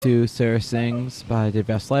To Sarah Sings by Dave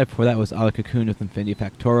Best Life. Before that was Ali Cocoon with Infinity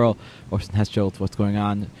Factorial, Orson Heschel with What's Going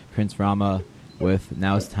On, Prince Rama with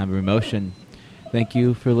Now It's Time of Emotion. Thank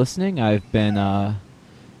you for listening. I've been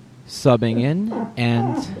subbing in,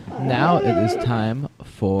 and now it is time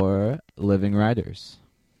for Living Writers.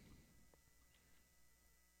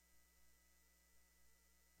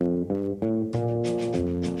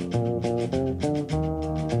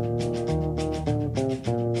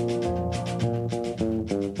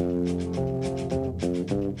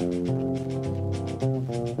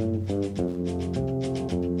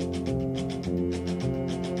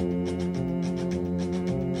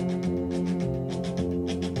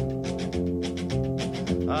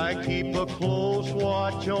 I keep a close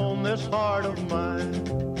watch on this heart of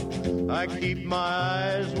mine. I keep my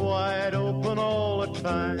eyes wide open all the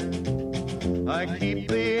time. I keep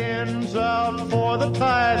the ends out for the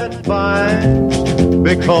tie that binds.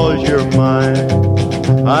 Because you're mine,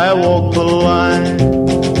 I walk the line.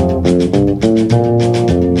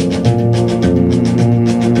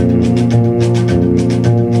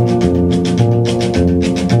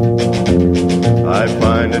 I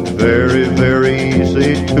find it very, very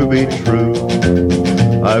easy to be true.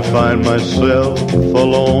 I find myself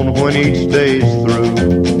alone when each day's through.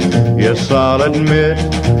 Yes, I'll admit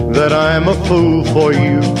that I'm a fool for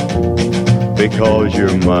you. Because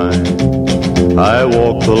you're mine, I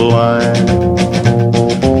walk the line.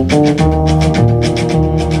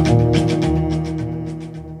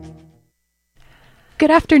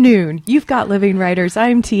 Good afternoon. You've got Living Writers.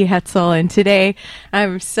 I'm T. Hetzel, and today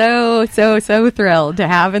I'm so thrilled to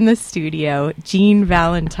have in the studio Jean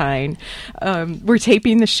Valentine. We're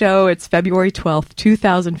taping the show. It's February 12th,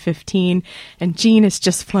 2015, and Jean has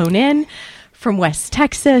just flown in from West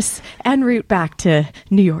Texas en route back to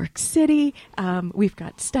New York City. We've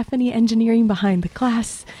got Stephanie engineering behind the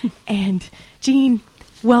glass, and Jean,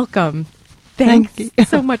 welcome. Thanks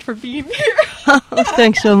so much for being here.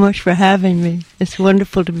 Thanks so much for having me. It's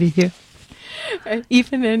wonderful to be here.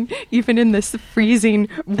 Even in this freezing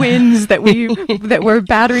winds that were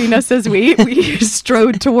battering us as we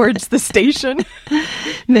strode towards the station.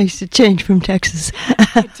 Makes a change from Texas.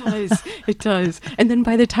 It does. And then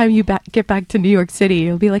by the time you get back to New York City,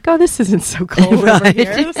 you'll be like, oh, this isn't so cold right. over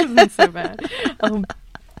here. This isn't so bad.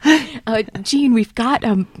 Jean, we've got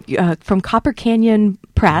from Copper Canyon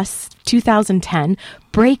Press, 2010,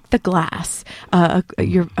 Break the Glass, a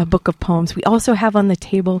book of poems. We also have on the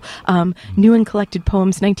table new and collected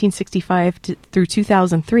poems, 1965 through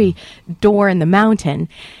 2003, Door in the Mountain.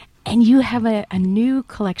 And you have a new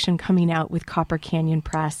collection coming out with Copper Canyon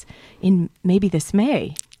Press in maybe this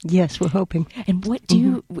May. Yes, we're hoping. And what do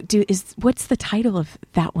you do? What's the title of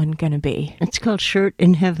that one going to be? It's called Shirt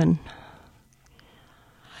in Heaven.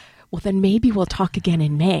 Well, then maybe we'll talk again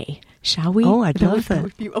in May, shall we? Oh, I'd love that.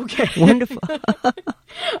 Okay. Wonderful.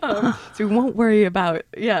 So we won't worry about,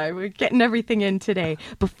 we're getting everything in today.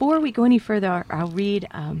 Before we go any further, I'll read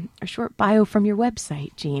a short bio from your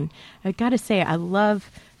website, Jean. I got to say, I love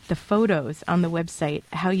the photos on the website,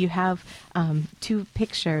 how you have two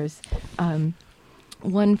pictures,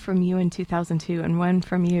 one from you in 2002 and one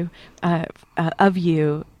from you, of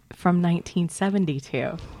you from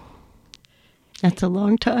 1972. That's a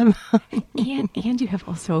long time. and you have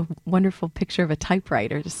also a wonderful picture of a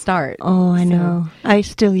typewriter to start. Oh, I know. I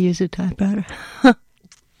still use a typewriter.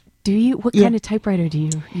 Do you? What kind of typewriter do you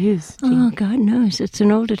use, Jean? Oh, God knows. It's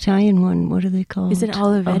an old Italian one. What are they called? Is it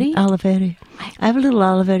Olivetti? Olivetti. I have a little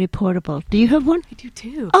Olivetti portable. Do you have one? I do,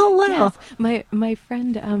 too. Oh, wow. Yes. My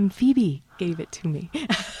friend Phoebe gave it to me.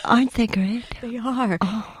 Aren't they great? They are.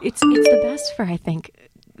 Oh. It's the best for, I think,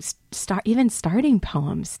 starting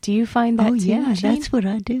poems. Do you find that too, yeah, Jean? that's what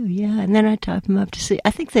I do, yeah. And then I type them up to see. I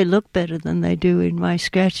think they look better than they do in my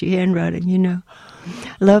scratchy handwriting, you know.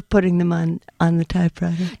 I love putting them on the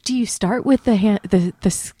typewriter. Do you start with the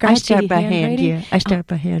scratchy I start by hand, yeah. I start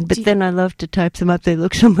by hand. But then I love to type them up. They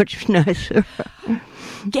look so much nicer.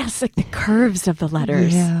 Yes, like the curves of the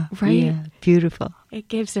letters. Yeah, right? Yeah, beautiful. It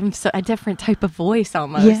gives them a different type of voice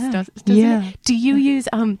almost. Yeah, doesn't yeah. it? Do you use,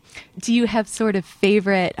 do you have sort of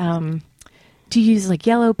favorite, do you use like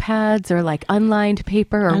yellow pads or like unlined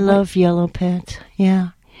paper? Or I love yellow pads, yeah.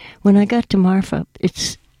 When I got to Marfa,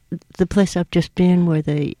 it's the place I've just been where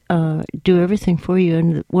they do everything for you.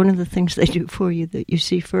 And one of the things they do for you that you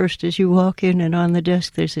see first is you walk in and on the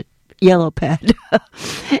desk there's yellow pad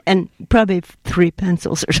and probably 3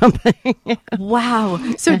 pencils or something. Wow.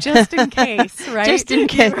 So just in case, right? Just in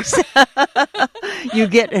case you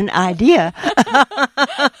get an idea.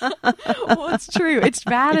 Well, it's true. It's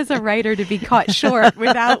bad as a writer to be caught short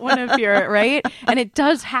without one of your, right? And it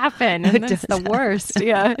does happen. And that's the worst.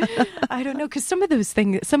 Yeah. I don't know. Because some of those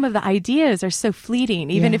things, some of the ideas are so fleeting,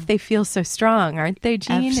 even if they feel so strong, aren't they,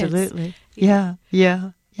 Jean? Absolutely. Yeah.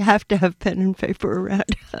 You have to have pen and paper around.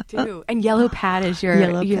 Do. And yellow pad is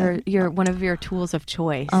your one of your tools of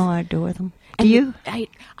choice. Oh, I adore them. Do you?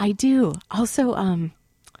 I do. Also,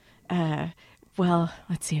 well,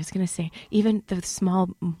 let's see. I was going to say even the small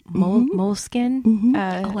Moleskine. Mm-hmm.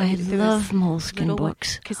 I love Moleskine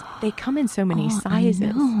books because they come in so many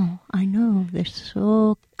sizes. I know. They're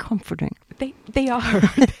so comforting. They are.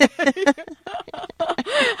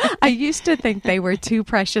 I used to think they were too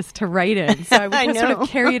precious to write in, so I would just sort of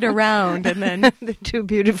carry it around, and then they're too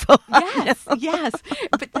beautiful. Yes.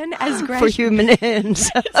 But then, as for human hands,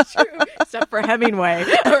 it's true, except for Hemingway.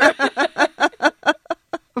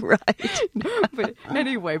 Right. But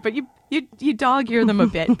anyway, but you dog-ear them a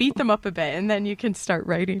bit, beat them up a bit, and then you can start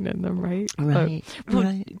writing in them, right? Right.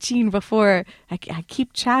 Well, Jean, before I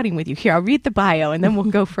keep chatting with you here, I'll read the bio, and then we'll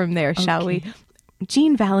go from there, shall we?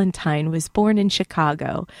 Jean Valentine was born in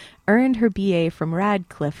Chicago, earned her BA from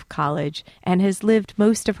Radcliffe College, and has lived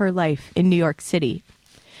most of her life in New York City.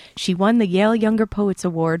 She won the Yale Younger Poets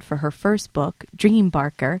Award for her first book, Dream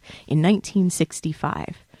Barker, in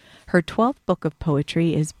 1965. Her 12th book of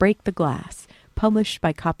poetry is Break the Glass, published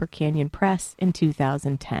by Copper Canyon Press in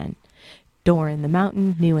 2010. Door in the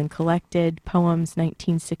Mountain, New and Collected, Poems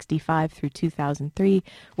 1965 through 2003,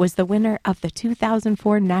 was the winner of the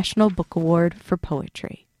 2004 National Book Award for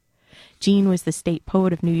Poetry. Jean was the state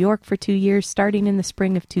poet of New York for 2 years, starting in the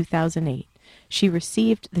spring of 2008. She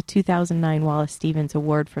received the 2009 Wallace Stevens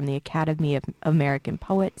Award from the Academy of American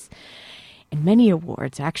Poets, and many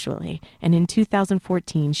awards, actually. And in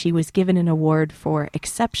 2014, she was given an award for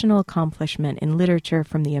exceptional accomplishment in literature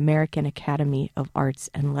from the American Academy of Arts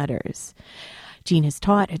and Letters. Jean has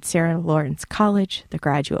taught at Sarah Lawrence College, the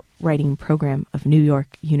graduate writing program of New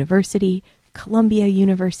York University, Columbia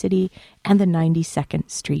University, and the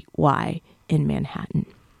 92nd Street Y in Manhattan.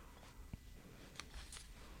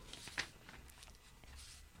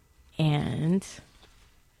 And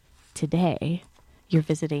today, you're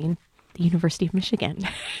visiting the University of Michigan.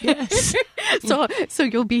 Yes. So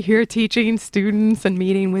you'll be here teaching students and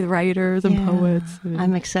meeting with writers and poets.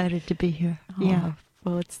 I'm excited to be here.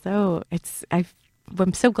 Well,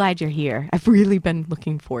 I'm so glad you're here. I've really been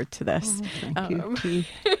looking forward to this. Thank you, T.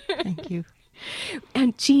 Thank you.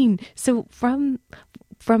 And Jean, so from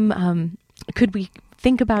could we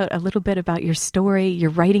think about a little bit about your story, your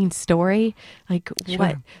writing story, like Sure.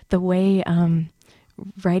 what the way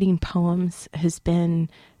writing poems has been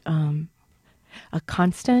a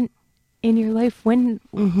constant in your life? When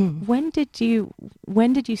did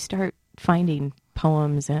you start finding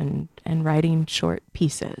poems and writing short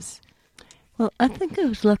pieces? Well, I think I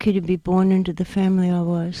was lucky to be born into the family I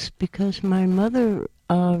was, because my mother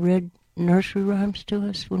read nursery rhymes to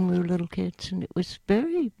us when we were little kids, and it was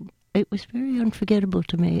very unforgettable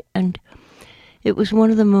to me. And it was one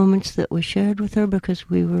of the moments that we shared with her, because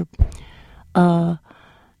we were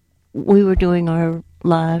doing our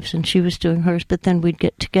lives and she was doing hers, but then we'd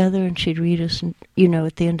get together and she'd read us, and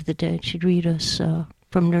at the end of the day she'd read us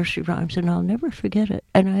from nursery rhymes, and I'll never forget it.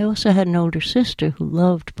 And I also had an older sister who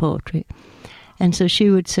loved poetry, and so she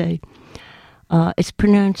would say, it's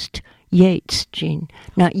pronounced Yeats, Jean,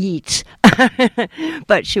 not Yeats.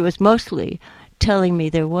 But she was mostly telling me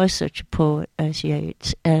there was such a poet as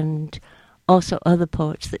Yeats, and also other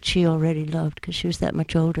poets that she already loved, because she was that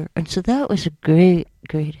much older. And so that was a great,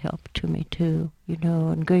 great help to me too,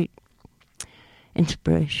 and great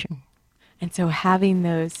inspiration. And so having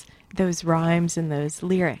those rhymes and those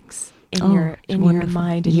lyrics in your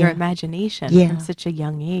mind and your imagination from such a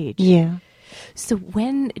young age. Yeah. So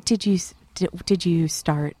when did you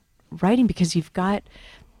start writing? Because you've got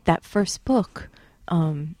that first book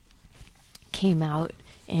came out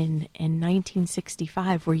in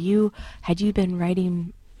 1965. Had you been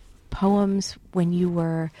writing poems when you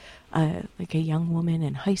were like a young woman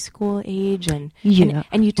in high school age, and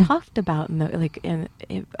you talked about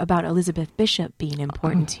about Elizabeth Bishop being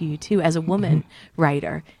important to you too as a woman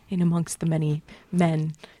writer, in amongst the many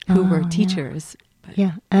men who were teachers.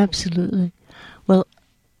 Yeah, absolutely. Well,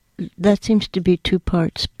 that seems to be two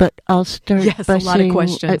parts, but I'll start by saying... Yes, a lot of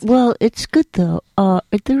questions. Well, it's good, though.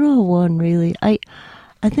 They're all one, really. I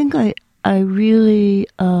think I really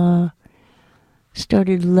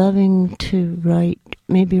started loving to write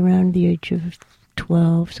maybe around the age of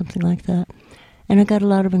 12, something like that. And I got a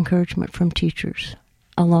lot of encouragement from teachers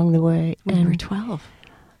along the way. When you were And 12.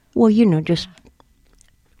 well, just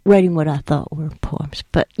writing what I thought were poems,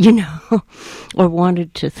 but, or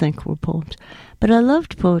wanted to think were poems. But I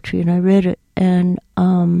loved poetry, and I read it, and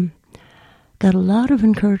got a lot of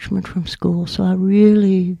encouragement from school. So I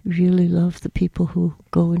really, really love the people who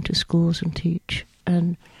go into schools and teach.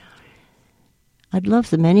 And I'd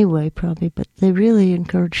love them anyway, probably, but they really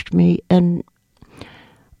encouraged me. And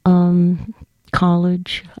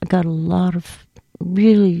college, I got a lot of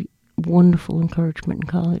really wonderful encouragement in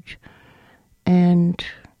college. And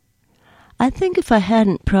I think if I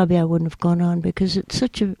hadn't, probably I wouldn't have gone on, because it's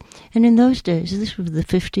such a... And in those days, this was the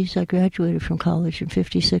 50s, I graduated from college in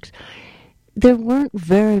 56, there weren't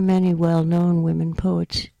very many well-known women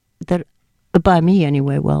poets that, by me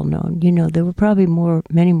anyway, well-known. There were probably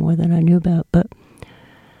many more than I knew about, but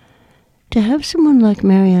to have someone like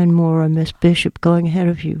Marianne Moore or Miss Bishop going ahead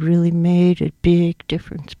of you really made a big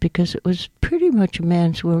difference, because it was pretty much a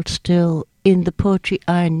man's world still in the poetry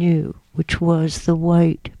I knew, which was the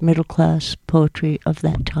white middle-class poetry of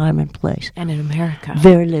that time and place. And in America.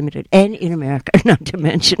 Very limited. And in America, not to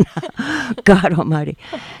mention God almighty.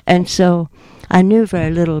 And so I knew very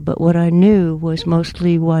little, but what I knew was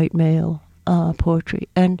mostly white male poetry.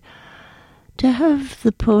 And to have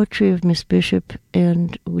the poetry of Miss Bishop,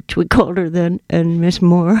 and which we called her then, and Miss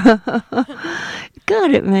Moore,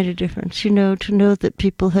 God, it made a difference, to know that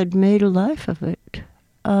people had made a life of it.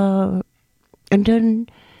 And done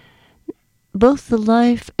both the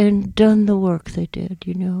life and done the work they did,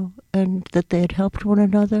 and that they had helped one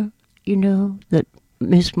another, that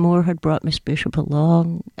Miss Moore had brought Miss Bishop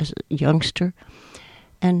along as a youngster.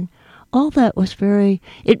 And all that was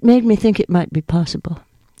it made me think it might be possible,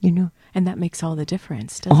 And that makes all the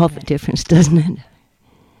difference, doesn't it? All the difference, doesn't it?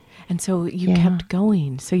 And so you kept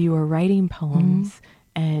going. So you were writing poems,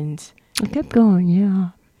 and... I kept going,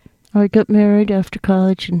 yeah. I got married after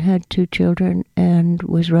college and had 2 children and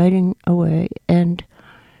was writing away. And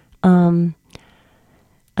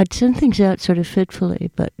I'd send things out sort of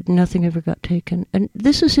fitfully, but nothing ever got taken. And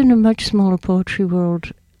this is in a much smaller poetry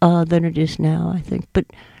world than it is now, I think. But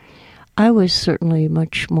I was certainly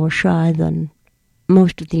much more shy than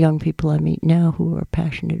most of the young people I meet now who are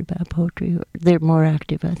passionate about poetry. They're more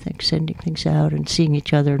active, I think, sending things out and seeing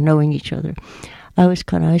each other, knowing each other. I was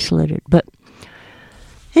kind of isolated, but...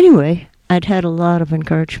 Anyway, I'd had a lot of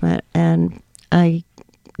encouragement, and I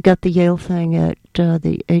got the Yale thing at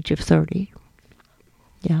the age of 30.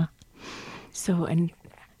 Yeah. So, and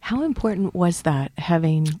how important was that,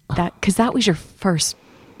 having that? Because that was your first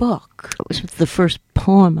book. It was the first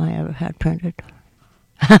poem I ever had printed.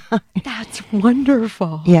 That's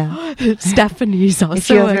wonderful. Yeah. Stephanie's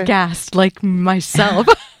also aghast, like myself.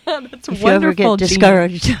 That's if wonderful. You ever get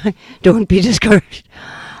discouraged, don't be discouraged.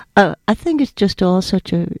 I think it's just all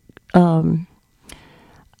such a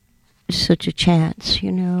chance,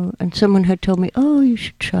 And someone had told me, "Oh, you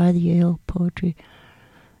should try the Yale poetry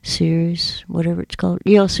series, whatever it's called,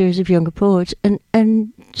 Yale Series of Younger Poets,"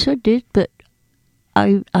 and so I did. But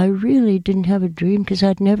I really didn't have a dream, because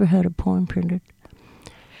I'd never had a poem printed.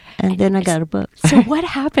 And then I got a book. So what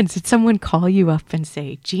happens? Did someone call you up and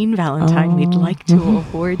say, "Jean Valentine, we'd like to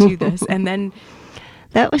award you this"? And then...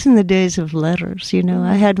 That was in the days of letters,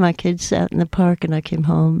 I had my kids out in the park, and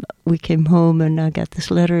we came home, and I got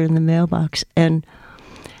this letter in the mailbox, and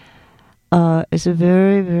it's a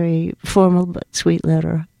very, very formal but sweet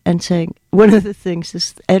letter, and saying, one of the things,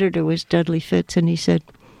 this editor was Dudley Fitz, and he said,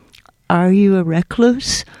 "Are you a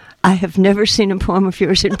recluse? I have never seen a poem of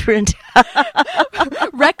yours in print."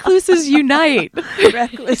 Recluses unite.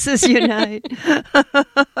 Recluses unite.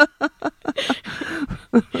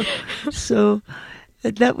 So...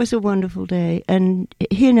 that was a wonderful day, and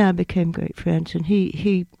he and I became great friends, and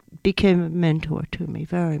he became a mentor to me,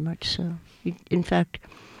 very much so. In fact,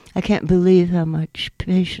 I can't believe how much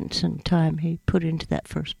patience and time he put into that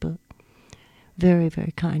first book. Very,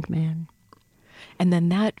 very kind man. And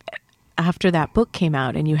then after that book came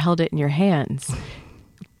out and you held it in your hands,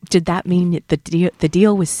 did that mean that the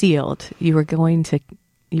deal was sealed? You were going to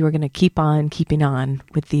keep on keeping on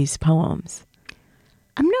with these poems?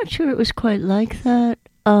 I'm not sure it was quite like that.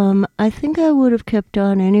 I think I would have kept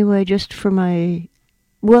on anyway, just for my...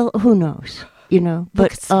 Well, who knows,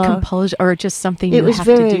 But compulsion, or just something you have to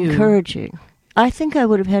do. It was very encouraging. I think I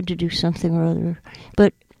would have had to do something or other.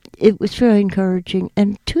 But it was very encouraging.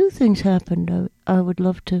 And 2 things happened I would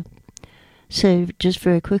love to say just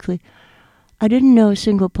very quickly. I didn't know a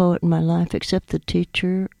single poet in my life except the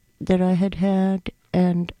teacher that I had,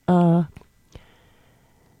 and...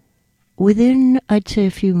 within, I'd say,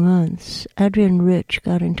 a few months, Adrienne Rich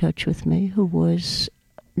got in touch with me, who was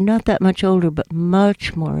not that much older, but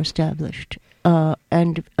much more established,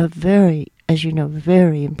 and a very, as you know,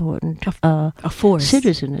 very important a force.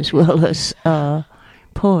 citizen as well as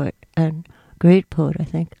poet, and great poet, I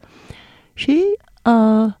think. She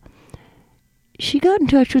got in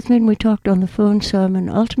touch with me, and we talked on the phone some, and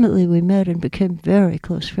ultimately we met and became very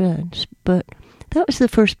close friends. But that was the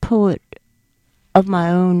first poet of my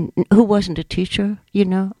own who wasn't a teacher, you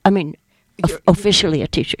know. I mean, officially a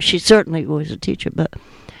teacher. She certainly was a teacher, but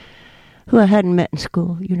who I hadn't met in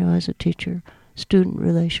school, you know, as a teacher-student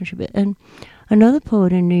relationship. And another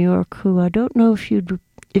poet in New York who I don't know if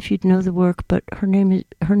you'd know the work, but her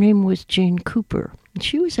name was Jane Cooper. And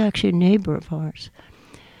she was actually a neighbor of ours.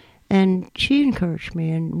 And she encouraged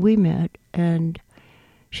me, and we met, and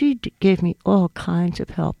she gave me all kinds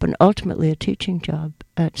of help, and ultimately a teaching job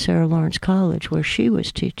at Sarah Lawrence College, where she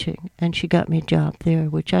was teaching, and she got me a job there,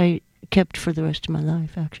 which I kept for the rest of my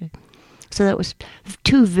life, actually. So that was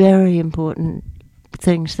two very important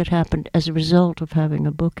things that happened as a result of having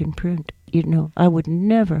a book in print. You know, I would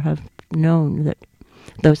never have known that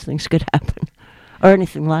those things could happen, or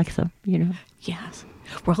anything like them, you know. Yes.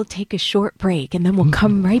 We'll take a short break, and then we'll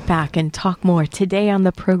come right back and talk more. Today on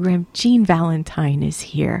the program, Jean Valentine is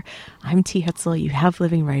here. I'm T. Hetzel. You have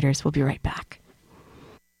Living Writers. We'll be right back.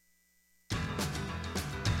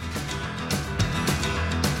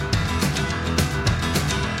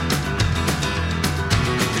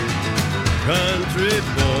 Country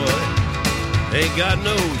boy ain't got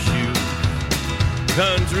no shoes.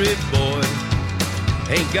 Country boy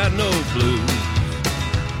ain't got no blues.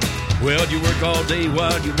 Well, you work all day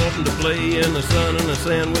while you wantin' to play in the sun and the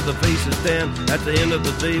sand with the faces tan. At the end of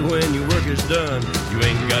the day when your work is done, you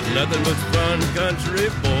ain't got nothing but fun. Country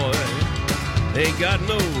boy ain't got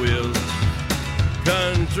no wills.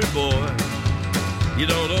 Country boy, you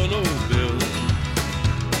don't owe no bills.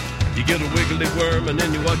 You get a wiggly worm and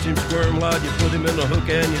then you watch him squirm while you put him in a hook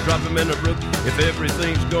and you drop him in a brook. If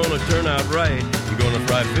everything's gonna turn out right, you're gonna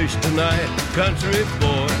fry fish tonight. Country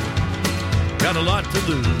boy, got a lot to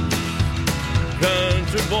lose.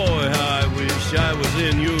 Country boy, I wish I was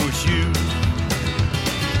in your shoes.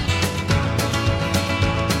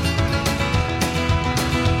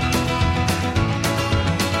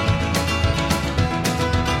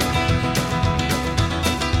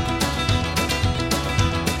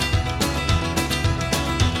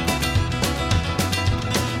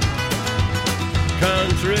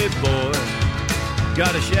 Country boy,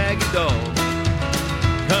 got a shaggy dog.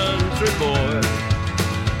 Country boy,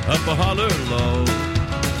 up a holler log.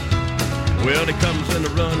 Well, he comes in a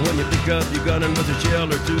run when you pick up your gun and with a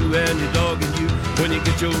shell or two, and your dog and you. When you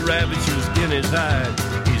get your rabbit, your skin is hide.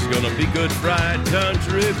 He's gonna be good fried.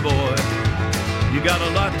 Country boy, you got a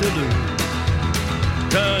lot to lose.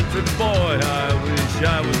 Country boy, I wish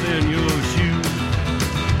I was in your shoes.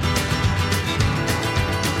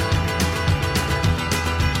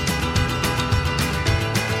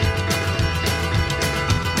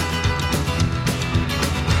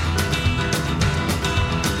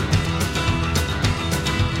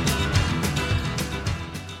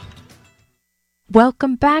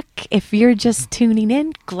 Welcome back. If you're just tuning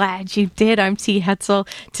in, glad you did. I'm T. Hetzel.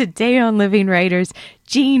 Today on Living Writers,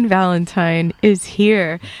 Jean Valentine is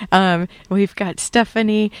here. We've got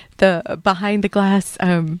Stephanie, the behind the glass,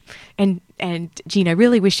 and Jean, I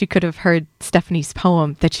really wish you could have heard Stephanie's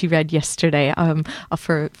poem that she read yesterday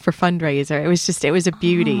for fundraiser. It was a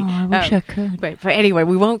beauty. Oh, I wish I could. But anyway,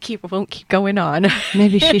 we won't keep going on.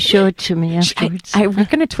 Maybe she showed it to me afterwards. We're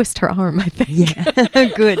going to twist her arm, I think. Yeah,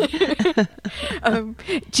 good.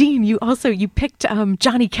 Jean, you picked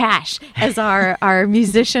Johnny Cash as our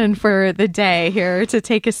musician for the day here to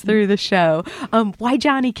take us through the show. Why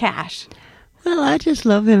Johnny Cash? Well, I just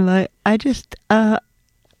love him.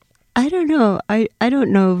 I don't know. I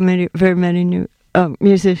don't know very many new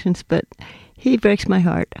musicians, but he breaks my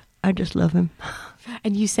heart. I just love him.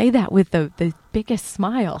 And you say that with the biggest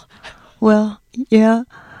smile. Well, yeah,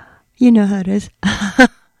 you know how it is.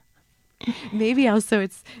 Maybe also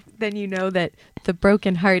then you know that the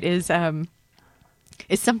broken heart is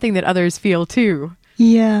something that others feel too.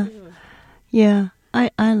 Yeah. I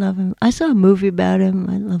love him. I saw a movie about him.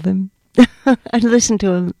 I love him. I listen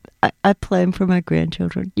to him. I play him for my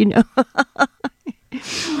grandchildren, you know.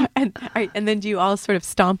 And then do you all sort of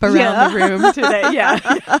stomp around the room today? Yeah.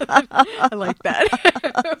 I like that.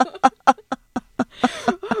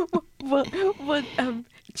 well,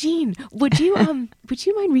 Jean, would you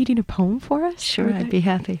mind reading a poem for us? Sure, I'd be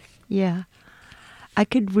happy. Yeah. I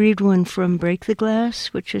could read one from Break the Glass,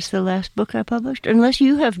 which is the last book I published. Unless do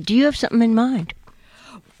you have something in mind?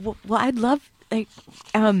 Well, I'd love, like,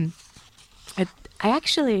 I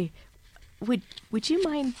actually would you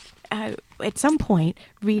mind at some point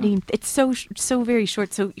reading? It's so very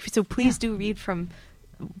short. So please do read from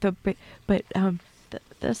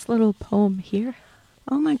this little poem here.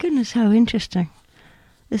 Oh my goodness, how interesting.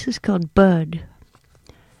 This is called Bud.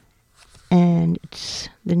 And it's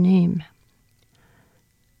the name.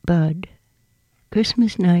 Bud.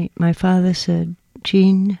 Christmas night, my father said,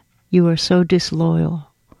 "Jean, you are so disloyal."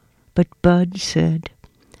 But Bud said,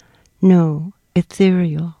 "No,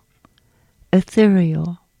 ethereal.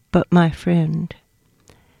 Ethereal, but my friend."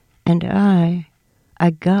 And I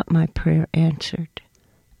got my prayer answered.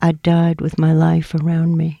 I died with my life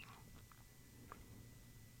around me.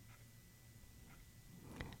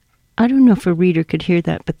 I don't know if a reader could hear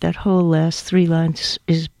that, but that whole last 3 lines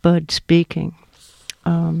is Bud speaking.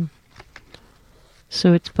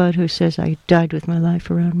 So it's Bud who says, "I died with my life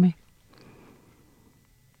around me."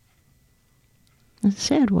 It's a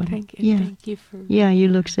sad one. Thank you. Yeah. Thank you for. Yeah, you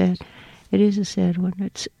look sad. It is a sad one.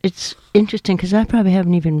 It's interesting because I probably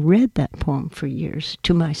haven't even read that poem for years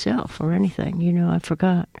to myself or anything. I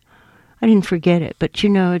forgot. I didn't forget it, but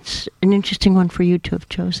it's an interesting one for you to have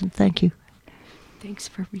chosen. Thank you. Thanks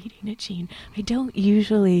for reading it, Jean. I don't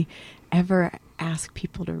usually ever ask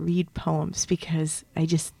people to read poems because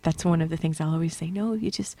that's one of the things I'll always say. No,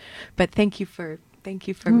 but thank you for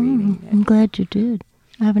reading it. I'm glad you did.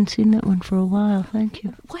 I haven't seen that one for a while. Thank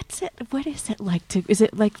you. What is it like is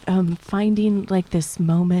it like finding like this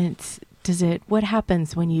moment? What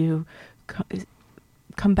happens when you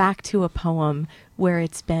come back to a poem where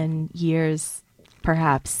it's been years,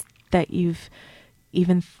 perhaps, that you've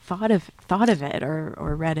even thought of it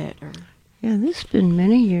or read it? Or Yeah, this has been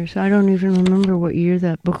many years. I don't even remember what year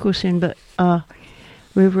that book was in, but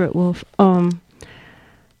River at Wolf.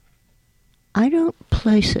 I don't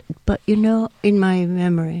place it, but in my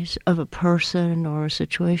memories of a person or a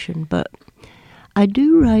situation, but I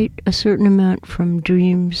do write a certain amount from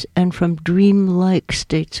dreams and from dream-like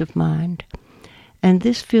states of mind. And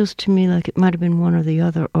this feels to me like it might have been one or the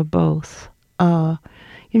other or both.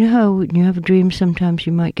 You know how when you have a dream, sometimes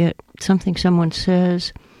you might get something someone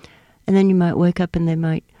says, and then you might wake up and they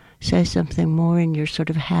might say something more in your sort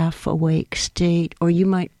of half-awake state, or you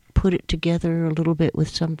might put it together a little bit with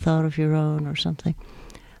some thought of your own or something.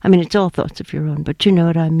 I mean, it's all thoughts of your own, but you know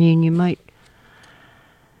what I mean. You might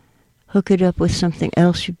hook it up with something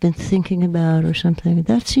else you've been thinking about or something.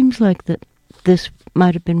 That seems like that this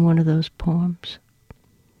might have been one of those poems.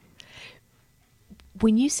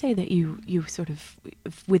 When you say that you sort of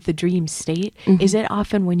with the dream state, Mm-hmm. is it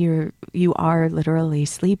often when you are literally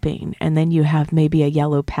sleeping and then you have maybe a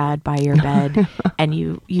yellow pad by your bed and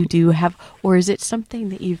you do have, or is it something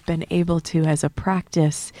that you've been able to as a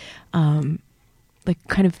practice, like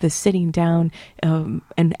kind of the sitting down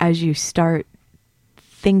and as you start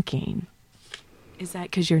thinking, is that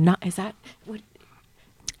because you're not, is that what?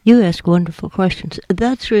 You ask wonderful questions.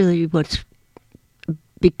 That's really what's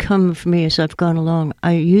become for me as I've gone along.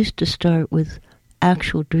 I used to start with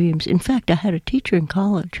actual dreams. In fact, I had a teacher in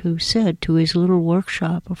college who said to his little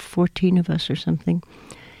workshop of 14 of us or something,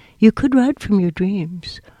 "You could write from your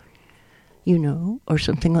dreams, or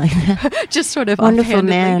something like that." Just sort of wonderful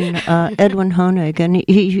man, Edwin Honig, and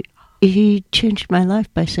he changed my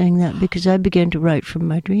life by saying that because I began to write from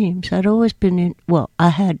my dreams. I'd always been I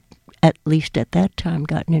had, at least at that time,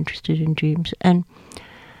 gotten interested in dreams, and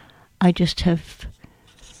I just have.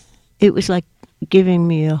 It was like giving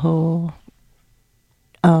me a whole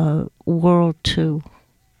world to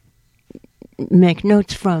make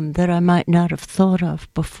notes from that I might not have thought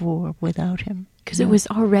of before without him. Because it was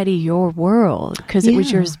already your world, because it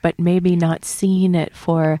was yours, but maybe not seeing it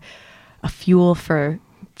for a fuel for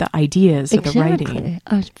the ideas or the writing.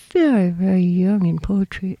 I was very, very young in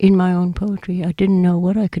poetry, in my own poetry. I didn't know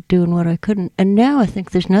what I could do and what I couldn't. And now I think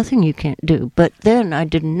there's nothing you can't do. But then I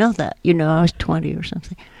didn't know that. I was 20 or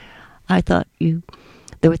something. I thought there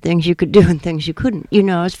were things you could do and things you couldn't.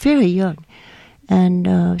 I was very young.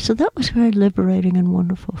 And so that was very liberating and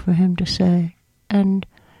wonderful for him to say. And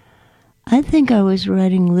I think I was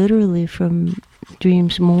writing literally from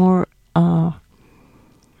dreams more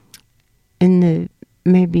in the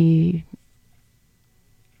maybe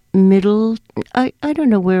middle. I don't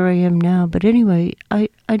know where I am now, but anyway,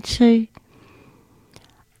 I'd say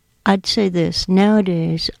this.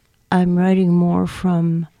 Nowadays, I'm writing more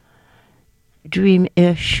from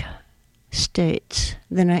dream-ish states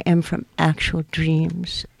than I am from actual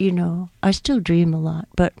dreams. I still dream a lot,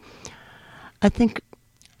 but I think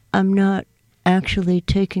I'm not actually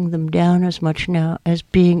taking them down as much now as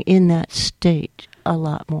being in that state a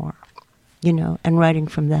lot more, and writing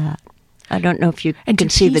from that. I don't know if you And can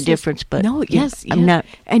do see the pieces- difference, but No, yeah, yes, I'm yeah. not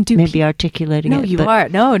And do maybe articulating No, it. you but are.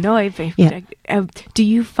 No. Yeah. Do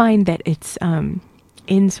you find that it's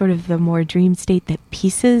in sort of the more dream state that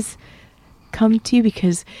pieces come to you?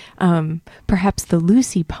 Because perhaps the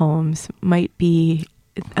Lucy poems might be.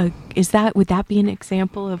 Would that be an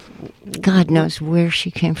example of? God knows where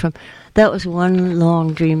she came from. That was one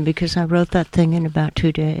long dream because I wrote that thing in about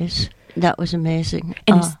 2 days. That was amazing.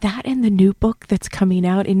 And is that in the new book that's coming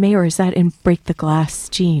out in May, or is that in Break the Glass,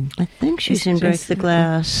 Jean? I think she's Is in Break just- the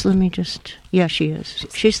Glass. Let me just... Yeah, she is.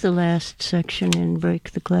 She's the last section in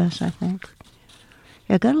Break the Glass, I think.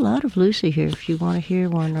 Yeah, I got a lot of Lucy here if you want to hear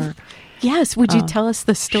one. Or Yes. Would you tell us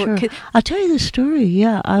the story? Sure. I'll tell you the story.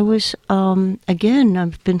 Yeah, I was, again,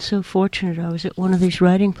 I've been so fortunate. I was at one of these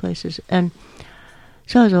writing places, and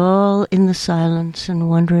so I was all in the silence and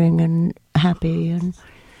wondering and happy, and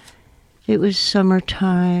it was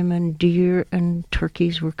summertime, and deer and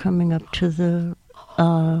turkeys were coming up to the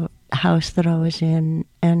house that I was in,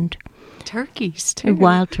 and Turkeys, too. and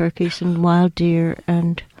wild turkeys and wild deer,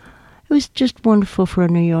 and it was just wonderful for a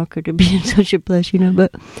New Yorker to be in such a place,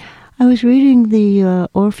 but I was reading the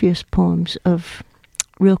Orpheus poems of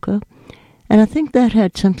Rilke, and I think that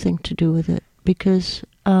had something to do with it, because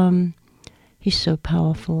he's so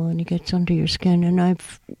powerful and he gets under your skin, and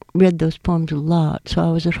I've read those poems a lot, so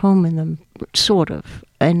I was at home in them, sort of,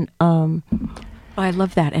 and I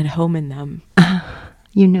love that, and home in them.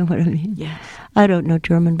 you know what I mean? Yes. I don't know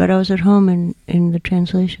German, but I was at home in the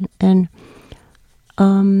translation, and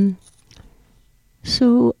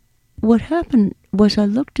so what happened was I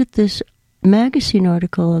looked at this magazine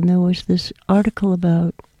article, and there was this article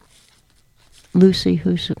about Lucy,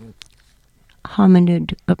 who's a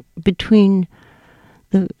hominid between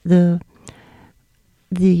the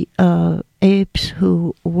apes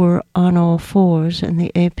who were on all fours and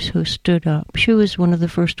the apes who stood up. She was one of the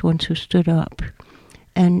first ones who stood up,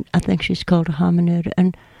 and I think she's called a hominid.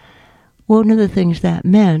 And one of the things that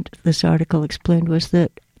meant, this article explained, was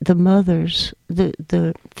that the mothers,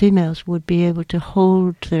 the females, would be able to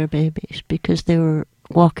hold their babies because they were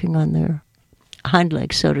walking on their hind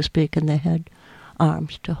legs, so to speak, and they had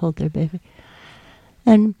arms to hold their baby.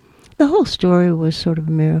 And the whole story was sort of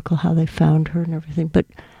a miracle, how they found her and everything. But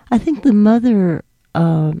I think the mother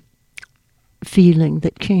feeling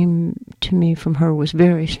that came to me from her was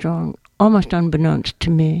very strong, almost unbeknownst to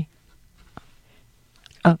me.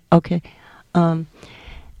 Okay.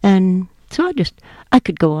 And so I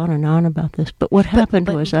could go on and on about this, but what happened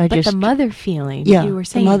was but the mother feeling, yeah, you were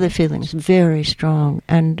saying. the mother feeling is very strong,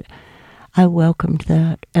 and I welcomed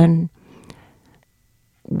that. And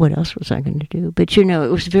what else was I going to do? But, it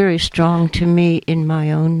was very strong to me in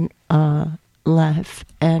my own life.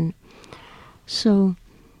 And so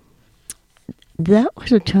that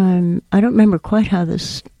was a time, I don't remember quite how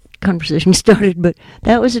this conversation started, but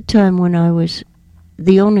that was a time when I was,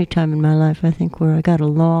 the only time in my life, I think, where I got a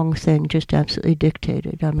long thing just absolutely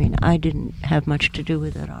dictated. I mean, I didn't have much to do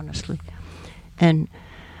with it, honestly. And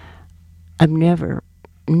I've never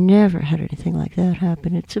had anything like that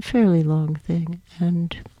happen. It's a fairly long thing.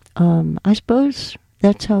 And I suppose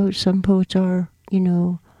that's how some poets are,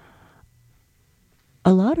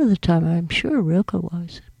 a lot of the time. I'm sure Rilke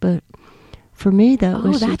was. But for me, that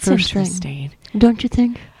was the first interesting. thing. Don't you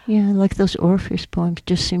think? Yeah, like those Orpheus poems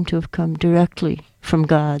just seem to have come directly from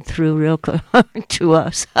God through Rilke to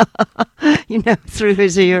us, through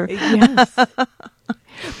his ear. Yes.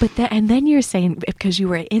 But and then you're saying, because you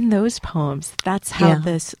were in those poems, that's how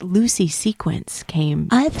this Lucy sequence came.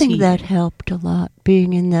 I think that helped a lot,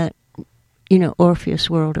 being in that, Orpheus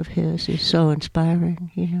world of his is so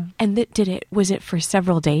inspiring, And was it for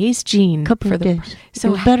several days, Jean? Couple of days.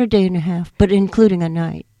 So about a day and a half, but including a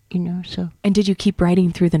night, so. And did you keep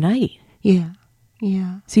writing through the night? Yeah.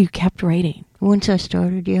 So you kept writing? Once I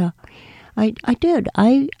started, yeah. I did.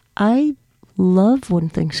 I love when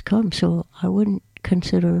things come, so I wouldn't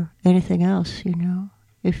consider anything else,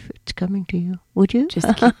 if it's coming to you. Would you?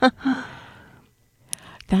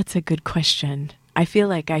 That's a good question. I feel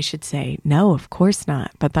like I should say, no, of course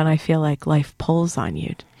not. But then I feel like life pulls on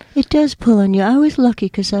you. It does pull on you. I was lucky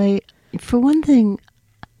because for one thing,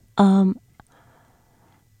 I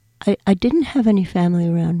didn't have any family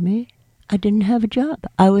around me. I didn't have a job.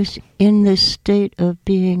 I was in this state of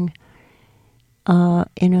being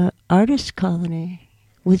in an artist colony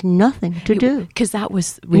with nothing to do. Because that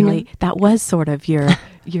was really, that was sort of your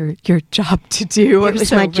job to do. It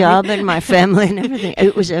was my job and my family and everything.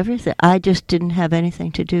 It was everything. I just didn't have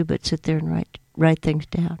anything to do but sit there and write things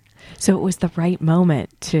down. So it was the right moment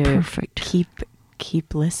to Perfect.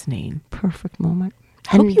 keep listening. Perfect moment.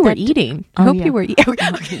 Hope And you were that- eating. Oh, Hope yeah. you were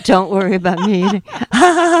eating. Don't worry about me eating.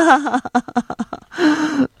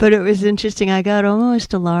 But it was interesting. I got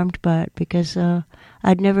almost alarmed by it because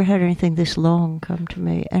I'd never had anything this long come to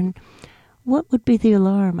me. And what would be the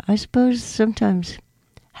alarm? I suppose sometimes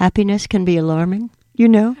happiness can be alarming, you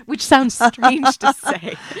know? Which sounds strange to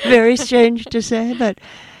say. Very strange to say, but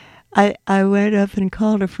I went up and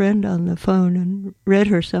called a friend on the phone and read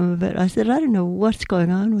her some of it. I said, I don't know what's going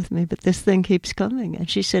on with me, but this thing keeps coming. And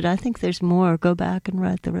she said, I think there's more. Go back and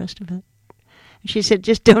write the rest of it. And she said,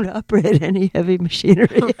 just don't operate any heavy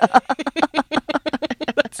machinery.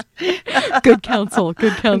 Good counsel.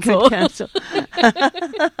 Good counsel. Good counsel.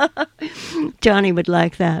 Johnny would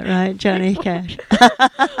like that, right? Johnny Cash.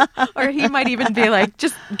 Or he might even be like,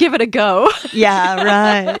 just give it a go. Yeah,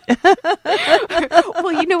 right.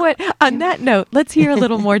 Well, you know what? On that note, let's hear a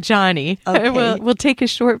little more Johnny. Okay. We'll take a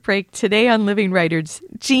short break. Today on Living Writers,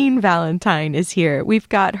 Jean Valentine is here. We've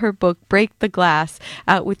got her book, Break the Glass,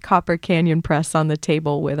 out with Copper Canyon Press on the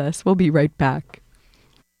table with us. We'll be right back.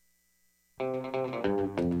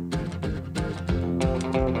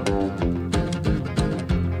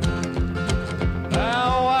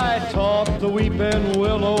 Now I taught the weeping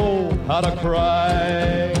willow how to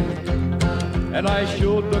cry, and I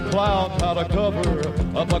showed the clouds how to cover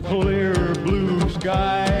up a clear blue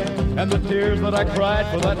sky. And the tears that I cried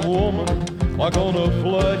for that woman are gonna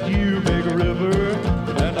flood you, big river,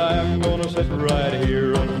 and I'm gonna sit right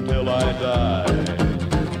here until I die.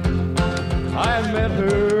 I met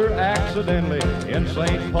her accidentally in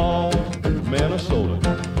St. Paul, Minnesota,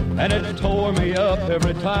 and it tore me up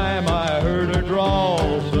every time I heard her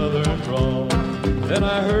drawl, southern drawl. Then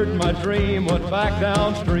I heard my dream went back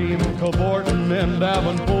downstream, cavorting in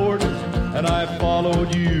Davenport, and I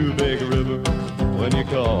followed you, big river, when you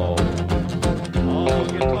called. Oh,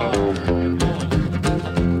 guitar, get going.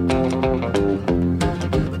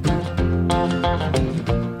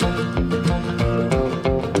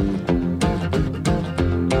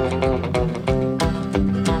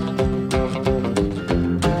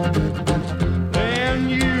 Then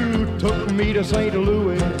you took me to St.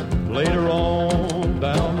 Louis later on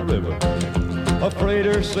down the river. A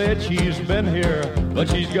freighter said she's been here, but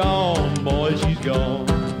she's gone, boy, she's gone.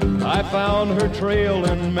 I found her trail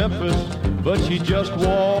in Memphis, but she just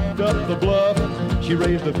walked up the bluff. She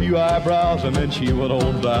raised a few eyebrows and then she went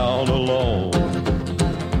on down alone.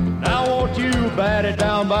 Now won't you bat it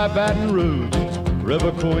down by Baton Rouge,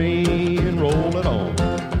 River Queen, roll it on.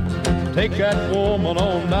 Take that woman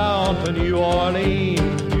on down to New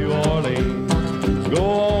Orleans, New Orleans. Go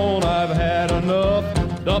on, I've had enough.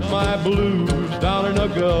 Dump my blues down in the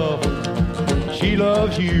Gulf. She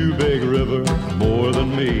loves you, big river, more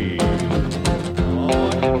than me.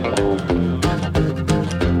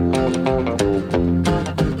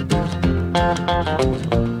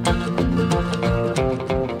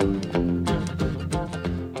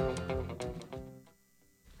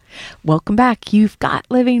 Welcome back. You've got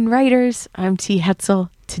Living Writers. I'm T. Hetzel.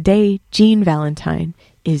 Today, Jean Valentine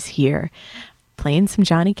is here playing some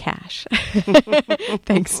Johnny Cash.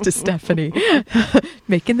 Thanks to Stephanie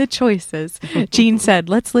making the choices. Jean said,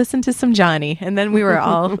 let's listen to some Johnny. And then we were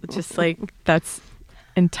all just like, that's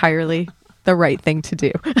entirely the right thing to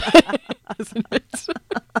do. Isn't it?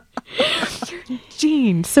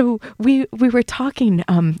 Jean, so we were talking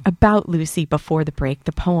about Lucy before the break,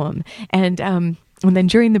 the poem. And then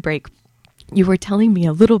during the break, you were telling me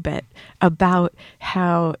a little bit about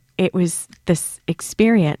how it was this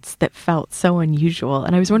experience that felt so unusual.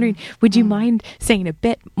 And I was wondering, would you mind saying a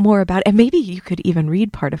bit more about it? And maybe you could even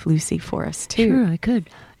read part of Lucy for us, too. Sure, I could.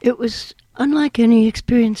 It was unlike any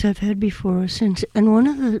experience I've had before or since. And one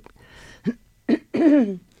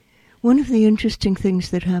of the interesting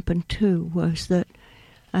things that happened, too, was that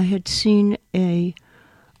I had seen a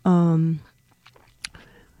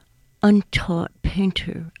untaught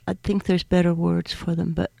painter. I think there's better words for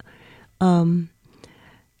them, but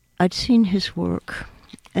I'd seen his work,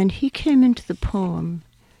 and he came into the poem,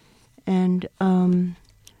 and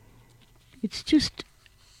it's just,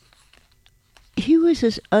 he was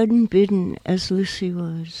as unbidden as Lucy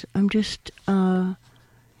was. I'm just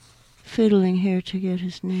fiddling here to get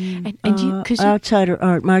his name. And Outsider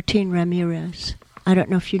Art, Martin Ramirez. I don't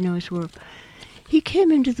know if you know his work. He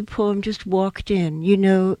came into the poem, just walked in. You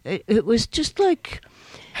know, it was just like,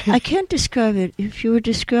 I can't describe it. If you were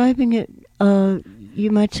describing it, you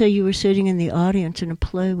might say you were sitting in the audience and a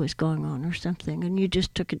play was going on or something, and you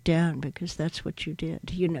just took it down because that's what you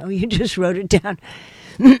did. You know, you just wrote it down.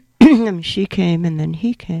 She came and then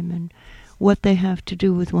he came, and what they have to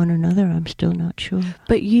do with one another, I'm still not sure.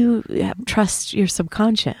 But you trust your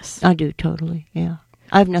subconscious. I do, totally, yeah.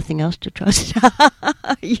 I have nothing else to trust.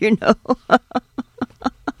 You know.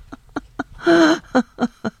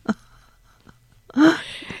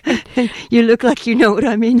 You look like you know what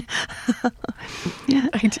I mean.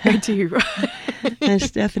 I do. And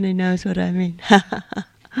Stephanie knows what I mean.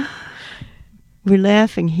 We're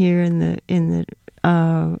laughing here in the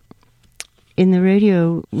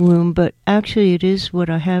radio room, but actually it is what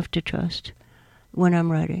I have to trust when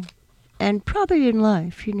I'm writing, and probably in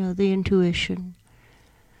life. You know, the intuition.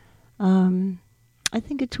 I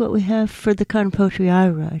think it's what we have for the kind of poetry I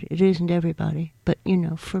write. It isn't everybody, but you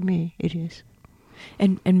know, for me, it is.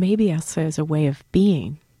 And maybe also as a way of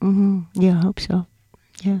being. Mm-hmm. Yeah, I hope so.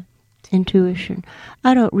 Yeah. Intuition.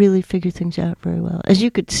 I don't really figure things out very well, as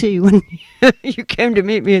you could see when you came to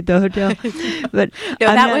meet me at the hotel. But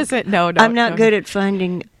no, I'm not good at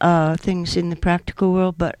finding things in the practical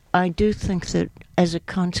world. But I do think that as a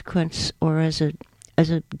consequence or as a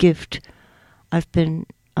gift, I've been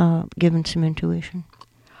given some intuition.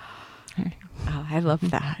 Oh, I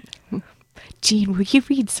love that. Jean, will you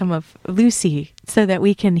read some of Lucy so that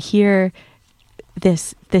we can hear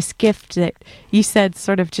this gift that you said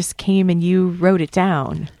sort of just came and you wrote it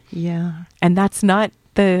down? Yeah. And that's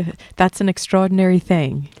an extraordinary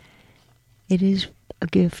thing. It is a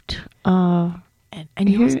gift. And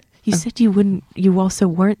you said you also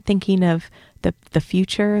weren't thinking of the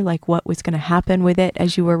future, like what was going to happen with it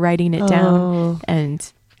as you were writing it down.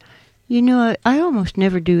 And you know, I almost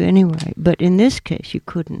never do anyway, but in this case you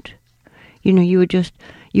couldn't. You know, you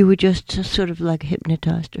were just sort of like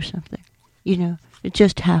hypnotized or something. You know, it's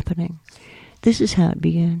just happening. This is how it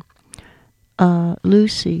began.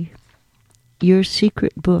 Lucy, your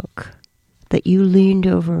secret book that you leaned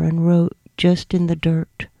over and wrote just in the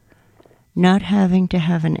dirt, not having to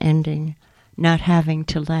have an ending, not having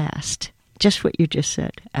to last. Just what you just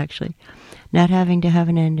said, actually. Not having to have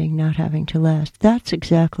an ending, not having to last. That's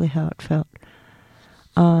exactly how it felt.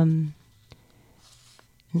 And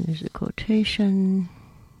there's a quotation.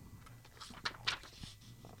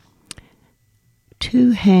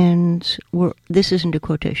 Two hands were, this isn't a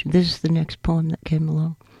quotation, this is the next poem that came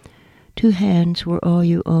along. Two hands were all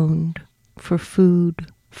you owned, for food,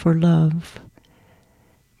 for love.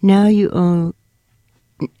 Now you own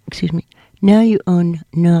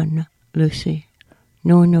none, Lucy,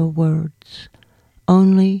 nor no words,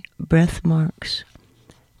 only breath marks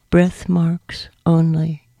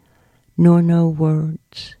only, nor no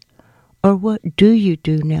words. Or what do you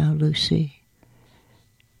do now, Lucy,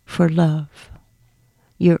 for love?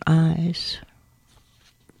 Your eyes.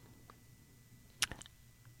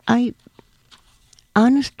 I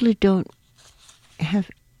honestly don't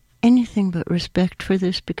have anything but respect for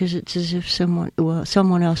this, because it's as if someone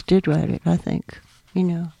else did write it, I think. You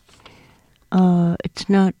know,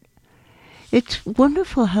 it's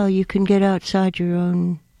wonderful how you can get outside your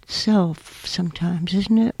own self sometimes,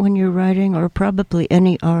 isn't it, when you're writing, or probably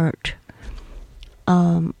any art.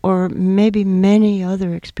 Or maybe many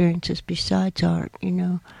other experiences besides art, you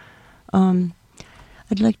know.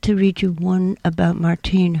 I'd like to read you one about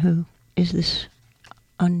Martine, who is this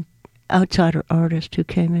outsider artist who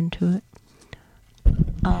came into it.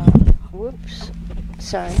 Whoops.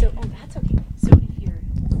 Sorry. So, that's okay. So here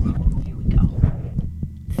we go.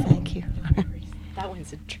 Thank you. That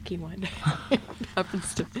one's a tricky one.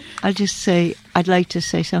 I'd like to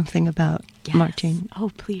say something about Martine.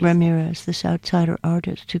 Oh, please. Ramirez, this outsider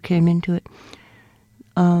artist who came into it.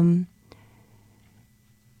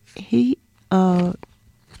 He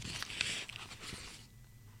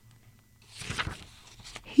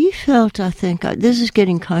felt, I think, this is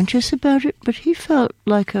getting conscious about it, but he felt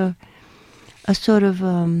like a sort of,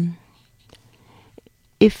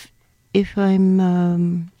 if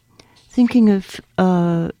I'm thinking of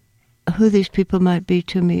who these people might be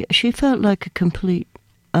to me, she felt like a complete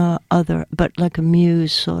other, but like a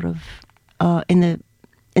muse, sort of, in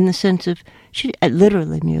the sense of, she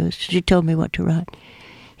literally mused. She told me what to write.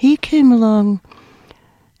 He came along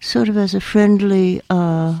sort of as a friendly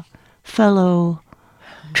fellow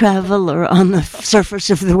traveler on the surface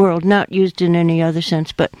of the world, not used in any other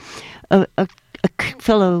sense, but a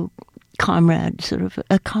fellow comrade, sort of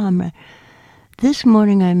a comrade. This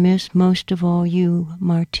morning I miss most of all you,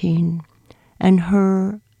 Martine, and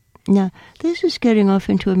her. Now, this is getting off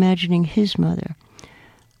into imagining his mother.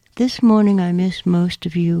 This morning I miss most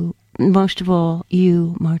of all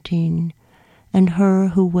you, Martine, and her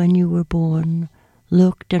who, when you were born,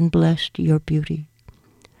 looked and blessed your beauty.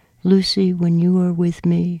 Lucy, when you are with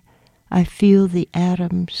me, I feel the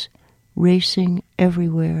atoms racing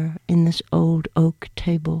everywhere in this old oak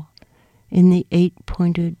table, in the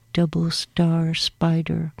 8-pointed double star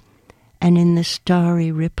spider, and in the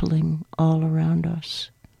starry rippling all around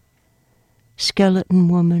us. Skeleton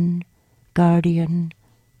woman, guardian,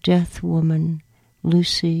 death woman,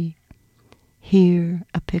 Lucy, here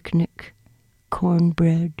a picnic,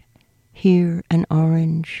 cornbread, here an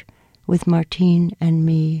orange, with Martine and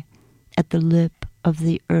me at the lip of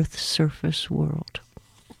the Earth's surface world.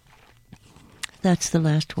 That's the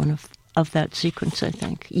last one of that sequence, I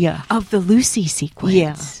think. Yeah. Of the Lucy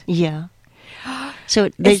sequence. Yeah. So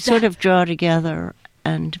they sort of draw together,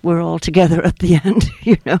 and we're all together at the end,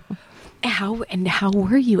 you know. How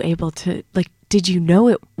were you able to, did you know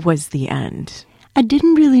it was the end? I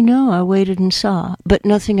didn't really know. I waited and saw, but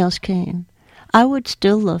nothing else came. I would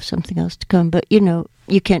still love something else to come, but,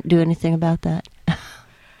 you can't do anything about that.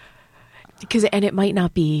 And it might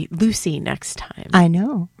not be Lucy next time. I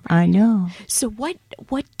know. So what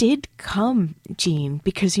did come, Jean?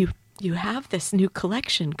 Because you have this new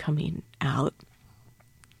collection coming out.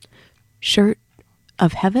 Shirt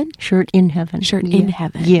of Heaven? Shirt in Heaven. Shirt in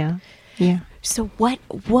Heaven. Yeah. So what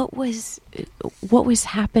was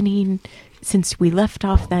happening since we left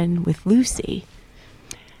off then with Lucy?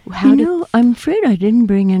 I'm afraid I didn't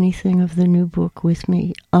bring anything of the new book with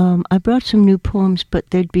me. I brought some new poems, but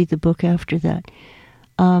there'd be the book after that.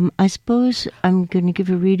 I suppose I'm going to give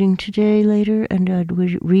a reading today later, and I'd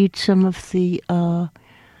read some of the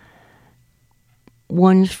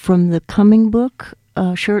ones from the coming book,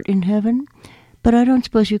 Shirt in Heaven. But I don't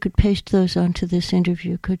suppose you could paste those onto this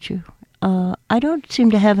interview, could you? I don't seem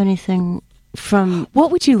to have anything from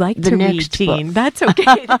what would you like the to next read, Jean? book. That's okay.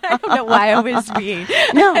 I don't know why I was being.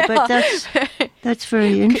 No, but that's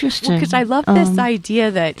very interesting. Because I love this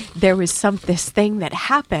idea that there was this thing that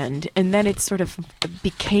happened, and then it sort of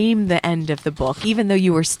became the end of the book, even though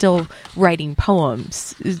you were still writing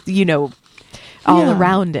poems, all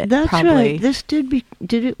around it. That's probably. Right. This did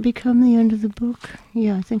it become the end of the book?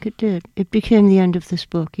 Yeah, I think it did. It became the end of this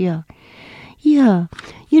book. Yeah.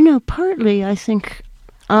 Partly I think.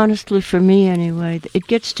 Honestly, for me anyway, it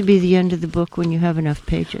gets to be the end of the book when you have enough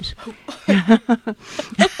pages. I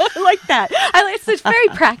like that. It's very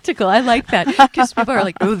practical. I like that because people are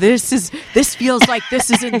like, "Oh, this feels like this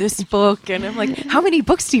is in this book," and I'm like, "How many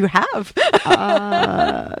books do you have?"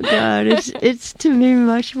 God, it's to me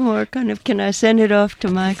much more kind of. Can I send it off to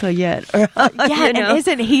Michael yet? Or, and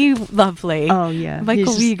isn't he lovely? Oh yeah,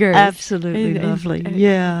 Michael Wiegers, absolutely lovely.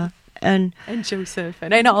 Yeah. And Joseph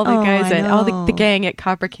and all the guys and all the gang at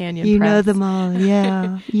Copper Canyon You Press. know them all,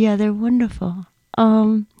 yeah. Yeah, they're wonderful.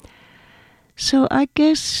 So I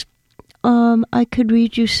guess I could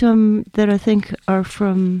read you some that I think are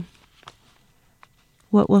from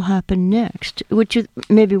What Will Happen Next, which is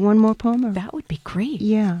maybe one more poem? That would be great.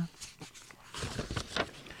 Yeah.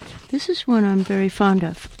 This is one I'm very fond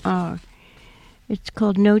of. It's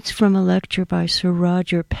called Notes from a Lecture by Sir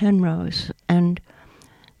Roger Penrose, and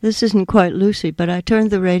this isn't quite Lucy, but I turned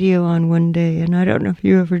the radio on one day, and I don't know if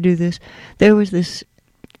you ever do this. There was this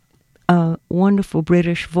wonderful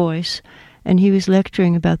British voice, and he was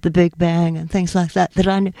lecturing about the Big Bang and things like that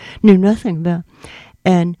I knew nothing about.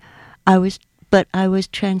 And I was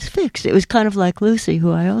transfixed. It was kind of like Lucy,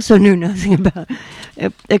 who I also knew nothing about,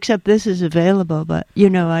 except this is available, but,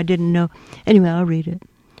 I didn't know. Anyway, I'll read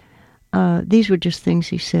it. These were just things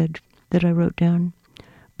he said that I wrote down.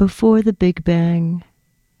 Before the Big Bang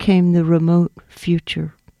came the remote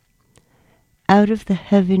future. Out of the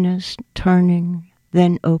heaviness, turning,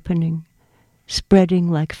 then opening, spreading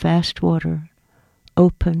like fast water,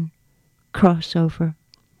 open, crossover.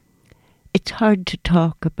 It's hard to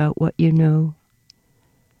talk about what you know.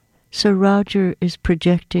 Sir Roger is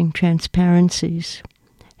projecting transparencies.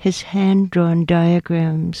 His hand-drawn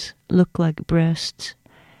diagrams look like breasts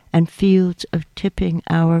and fields of tipping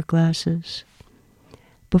hourglasses.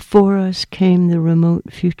 Before us came the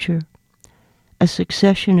remote future, a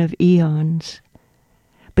succession of eons.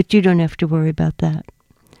 But you don't have to worry about that.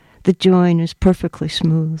 The join is perfectly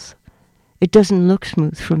smooth. It doesn't look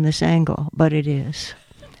smooth from this angle, but it is.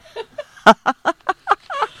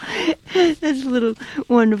 That's a little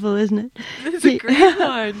wonderful, isn't it? That's a great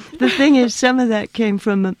one. The thing is, some of that came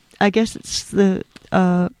from, I guess it's the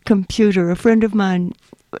computer. A friend of mine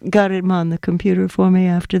got him on the computer for me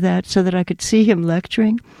after that so that I could see him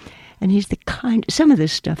lecturing. And he's the some of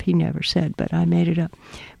this stuff he never said, but I made it up.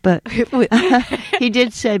 But he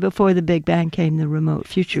did say before the Big Bang came the remote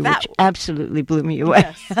future, which absolutely blew me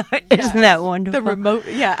away. Yes. Isn't that wonderful? The remote,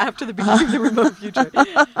 after the beginning of the remote future.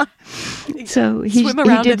 So he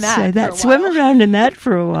did say that. Swim around in that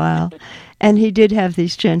for a while. And he did have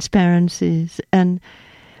these transparencies.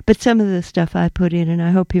 But some of the stuff I put in, and I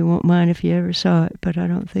hope he won't mind if he ever saw it, but I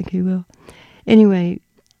don't think he will. Anyway,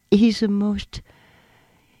 he's the most...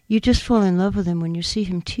 you just fall in love with him when you see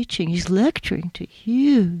him teaching. He's lecturing to a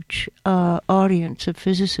huge audience of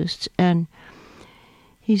physicists, and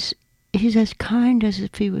he's as kind as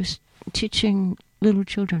if he was teaching little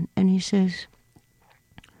children. And he says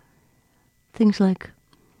things like,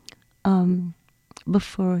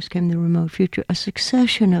 before us came the remote future, a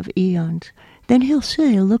succession of eons. Then he'll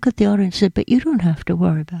look at the audience and say, but you don't have to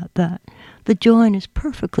worry about that. The join is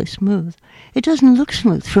perfectly smooth. It doesn't look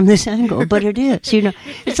smooth from this angle, but it is.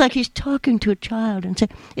 It's like he's talking to a child and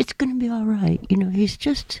saying, it's going to be all right. He's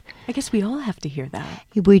just... I guess we all have to hear that.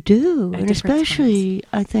 We do, At and different especially,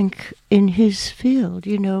 I think, in his field,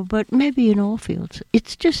 but maybe in all fields.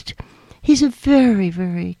 It's just... He's a very,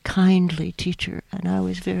 very kindly teacher, and I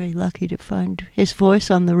was very lucky to find his voice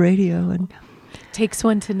on the radio. And takes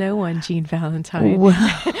one to know one, Gene Valentine.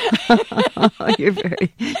 Well, you're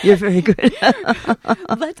very good.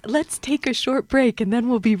 Let's take a short break, and then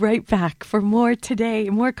we'll be right back for more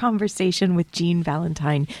conversation with Gene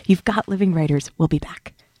Valentine. You've got Living Writers. We'll be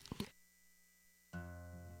back.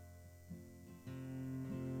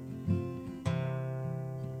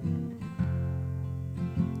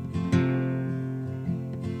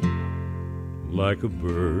 Like a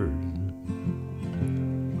bird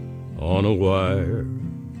on a wire,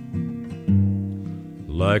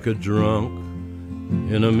 like a drunk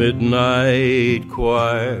in a midnight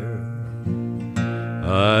choir,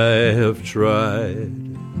 I have tried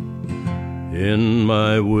in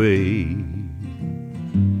my way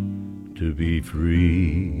to be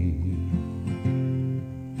free.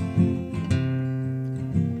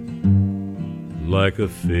 Like a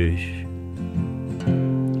fish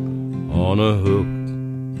on a hook,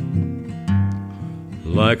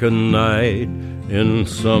 like a knight in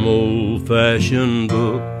some old-fashioned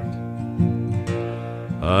book,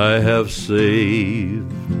 I have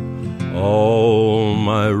saved all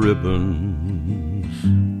my ribbons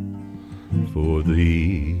for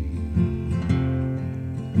thee.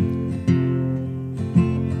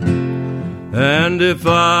 And if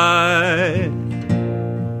I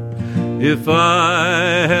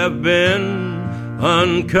have been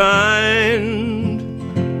unkind,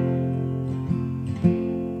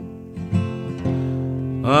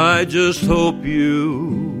 I just hope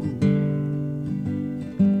you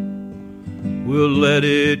will let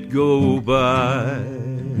it go by.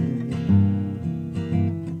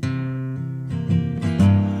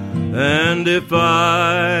 And if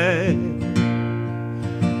I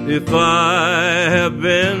have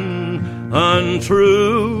been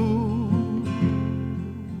untrue,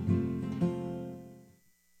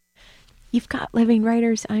 you've got Living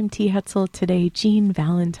Writers. I'm T. Hetzel. Today, Gene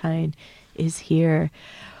Valentine is here.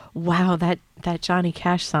 Wow, that Johnny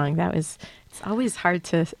Cash song, it's always hard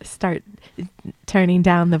to start turning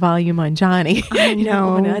down the volume on Johnny. I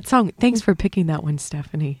know. That song. Thanks for picking that one,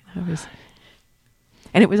 Stephanie.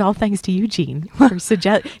 And it was all thanks to you, Gene, for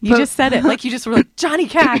you just said it like you just were like, Johnny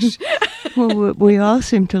Cash. Well, we all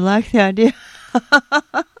seem to like the idea.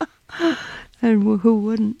 And who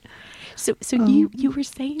wouldn't? So you were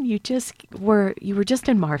saying you were just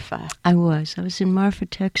in Marfa. I was in Marfa,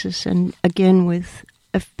 Texas, and again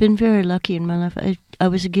I've been very lucky in my life. I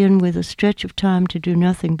was again with a stretch of time to do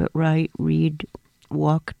nothing but write, read,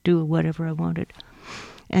 walk, do whatever I wanted.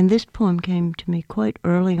 And this poem came to me quite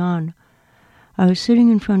early on. I was sitting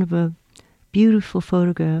in front of a beautiful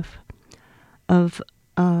photograph of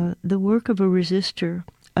the work of a resistor,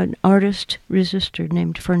 an artist resistor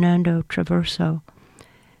named Fernando Traverso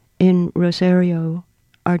in Rosario,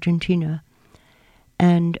 Argentina.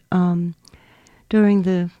 And during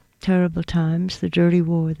the terrible times, the dirty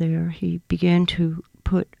war there, he began to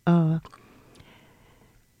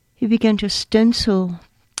stencil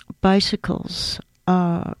bicycles,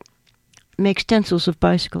 make stencils of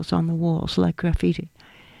bicycles on the walls like graffiti.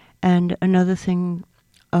 And another thing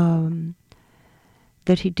that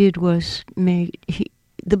he did was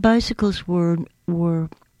the bicycles were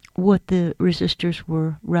what the resistors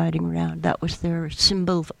were riding around. That was their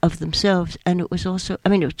symbol of themselves, and it was also, it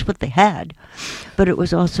was what they had, but it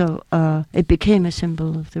was also, it became a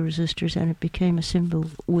symbol of the resistors, and it became a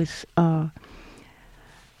symbol with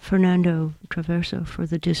Fernando Traverso for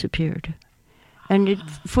the disappeared. And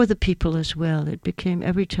for the people as well. It became,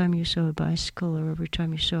 every time you saw a bicycle or every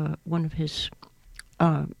time you saw one of his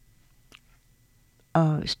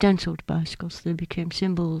stenciled bicycles, they became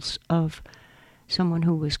symbols of someone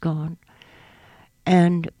who was gone.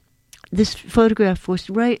 And this photograph was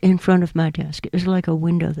right in front of my desk. It was like a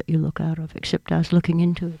window that you look out of, except I was looking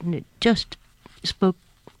into it, and it just spoke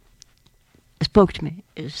to me,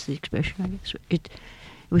 is the expression, I guess. It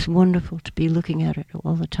was wonderful to be looking at it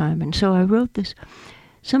all the time. And so I wrote this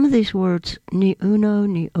Some of these words, ni uno,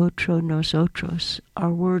 ni otro, nosotros,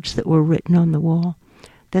 are words that were written on the wall.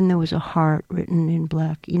 Then there was a heart written in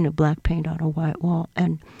black, black paint on a white wall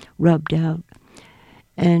and rubbed out,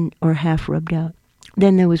 or half rubbed out.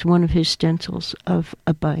 Then there was one of his stencils of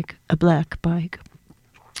a bike, a black bike,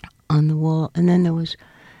 on the wall. And then there was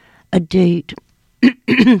a date,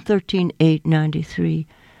 13/8/93,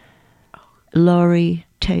 Laurie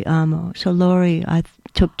Te Amo. So Laurie I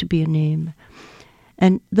took to be a name.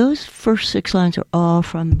 And those first 6 lines are all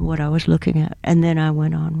from what I was looking at, and then I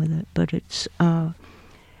went on with it. But it's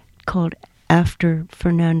called After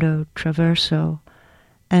Fernando Traverso,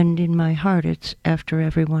 and in my heart it's after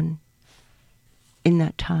everyone in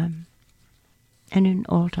that time, and in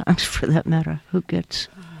all times for that matter, who gets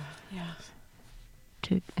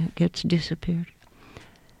gets disappeared.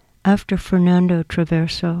 After Fernando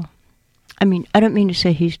Traverso, I mean, I don't mean to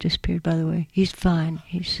say he's disappeared, by the way. He's fine.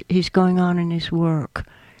 He's going on in his work.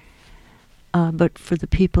 But for the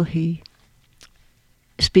people he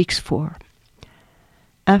speaks for.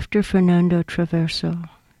 After Fernando Traverso,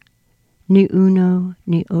 ni uno,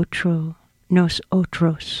 ni otro, nos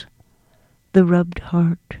otros, the rubbed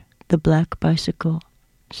heart, the black bicycle,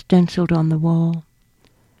 stenciled on the wall,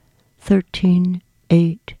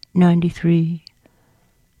 13/8/93,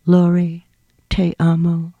 Laurie Te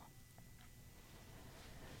Amo.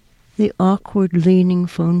 The awkward leaning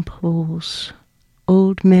phone poles,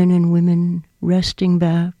 old men and women resting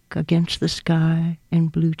back against the sky in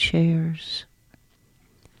blue chairs.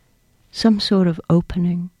 Some sort of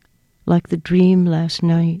opening, like the dream last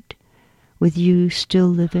night, with you still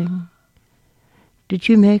living. Did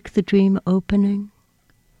you make the dream opening,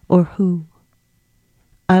 or who?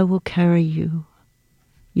 I will carry you,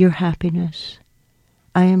 your happiness.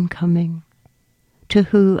 I am coming. To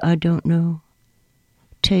who I don't know.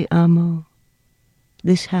 Te amo,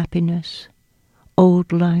 this happiness,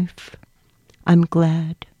 old life, I'm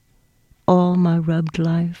glad. All my rubbed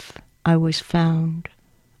life, I was found,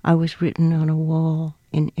 I was written on a wall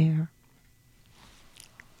in air.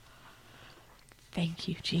 Thank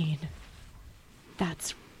you, Jean.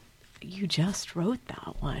 You just wrote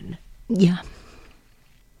that one. Yeah.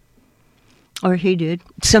 Or he did.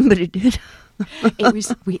 Somebody did. It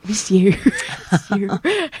was you. It's you.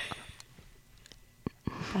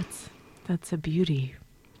 That's a beauty.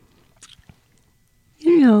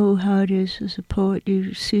 You know how it is as a poet.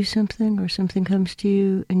 You see something or something comes to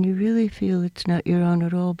you and you really feel it's not your own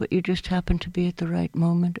at all, but you just happen to be at the right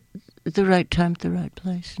moment, at the right time, at the right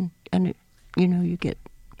place. And it, you get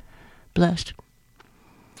blessed.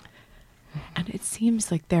 And it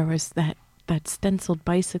seems like there was that stenciled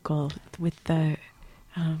bicycle with the,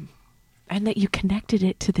 and that you connected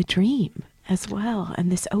it to the dream as well, and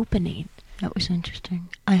this opening. That was interesting.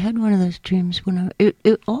 I had one of those dreams when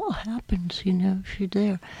it all happens, if you're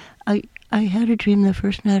there. I had a dream the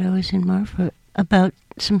first night I was in Marfa about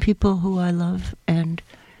some people who I love, and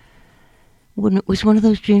when it was one of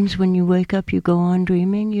those dreams when you wake up, you go on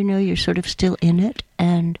dreaming, you're sort of still in it,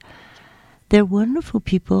 and they're wonderful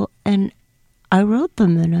people, and I wrote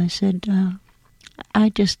them, and I said,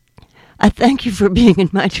 I thank you for being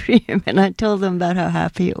in my dream. And I told them about how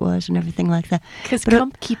happy it was and everything like that. Because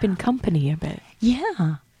keeping company a bit.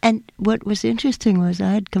 Yeah. And what was interesting was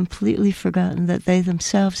I had completely forgotten that they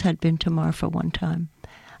themselves had been to Marfa one time.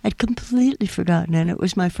 I'd completely forgotten, and it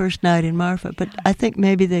was my first night in Marfa. But I think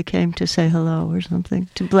maybe they came to say hello or something,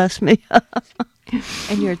 to bless me.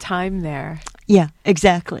 And your time there. Yeah,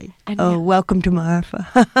 exactly. And welcome to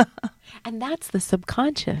Marfa. And that's the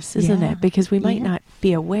subconscious, isn't it? Because we might not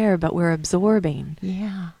be aware, but we're absorbing.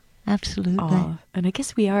 Yeah, absolutely. And I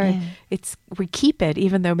guess we are. Yeah. We keep it,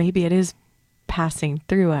 even though maybe it is passing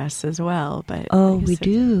through us as well. But we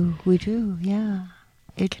do. Yeah,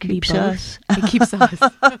 it keeps us. It keeps us.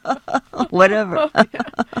 Whatever.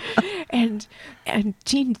 And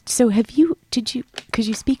Jean, so because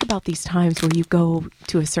you speak about these times where you go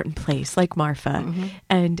to a certain place like Marfa, mm-hmm.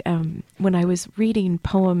 and when I was reading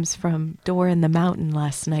poems from Door in the Mountain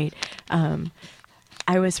last night,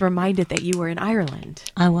 I was reminded that you were in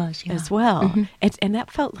Ireland. I was, yeah. As well. Mm-hmm. And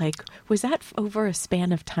that felt like, was that over a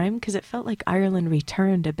span of time? Because it felt like Ireland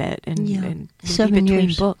returned a bit in 7 between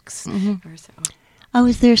years. books. Mm-hmm. Or so. I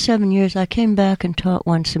was there 7 years. I came back and taught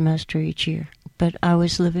one semester each year. But I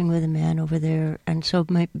was living with a man over there, and so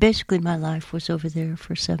basically my life was over there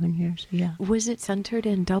for 7 years, yeah. Was it centered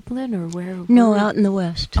in Dublin, or where? No, out in the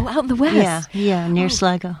west. Oh, out in the west? Yeah, near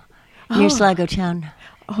Sligo. Near Sligo town.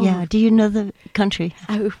 Oh. Yeah, do you know the country?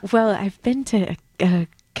 Well, I've been to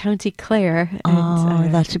County Clare.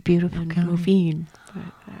 And, that's a beautiful county. Moveen.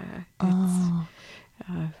 But,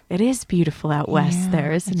 it is beautiful out west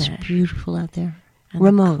there, isn't it? It's beautiful out there. And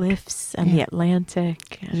remote. The cliffs and Yeah. the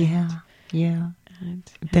Atlantic. And, Yeah. And,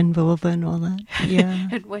 Benvolva and all that. Yeah.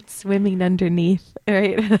 and what's swimming underneath,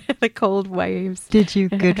 right? The cold waves. Did you?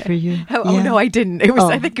 Good for you. Oh, Yeah. no, I didn't. It was,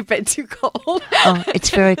 Oh. I think, a bit too cold. Oh,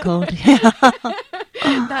 it's very cold.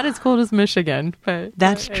 Not as cold as Michigan, but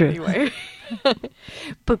That's true. Anyway.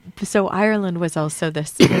 But so Ireland was also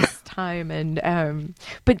this time, and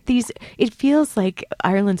but these, it feels like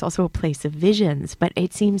Ireland's also a place of visions. But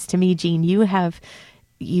it seems to me, Jean,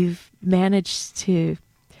 you've managed to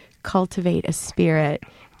cultivate a spirit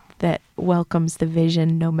that welcomes the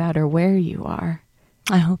vision no matter where you are.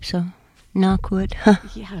 I hope so. Knockwood.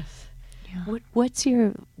 Yes. Yeah. What's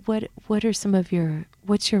your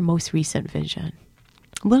most recent vision?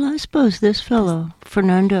 Well, I suppose this fellow,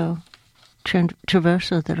 Fernando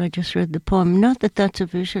Traverso, that I just read the poem, not that that's a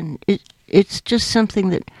vision. It's just something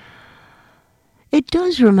that, it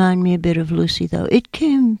does remind me a bit of Lucy, though. It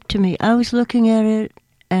came to me. I was looking at it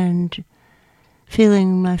and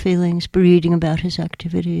feeling my feelings, reading about his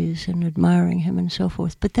activities and admiring him and so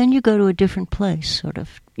forth. But then you go to a different place, sort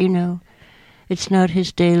of, you know. It's not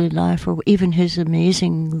his daily life or even his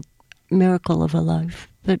amazing miracle of a life,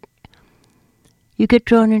 but you get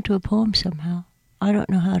drawn into a poem somehow. I don't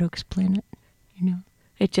know how to explain it, you know.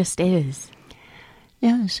 It just is.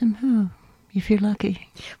 Yeah, somehow, if you're lucky.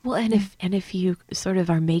 Well, and if you sort of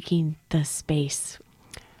are making the space,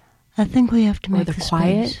 I think we have to or make the the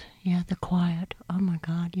quiet? space. Yeah, the quiet. Oh my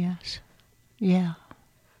God, yes. Yeah.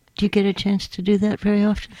 Do you get a chance to do that very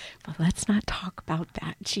often? well, let's not talk about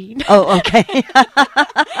that, Jean. Oh, okay.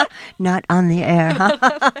 Not on the air,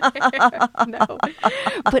 huh? No,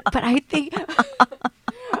 but I think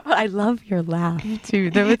I love your laugh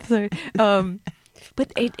too. That was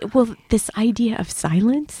but this idea of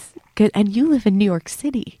silence, and you live in New York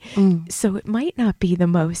City, so it might not be the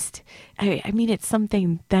most. I mean, it's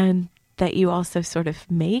something then that you also sort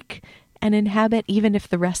of make and inhabit, even if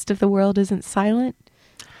the rest of the world isn't silent.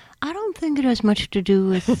 I don't think it has much to do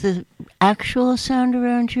with the actual sound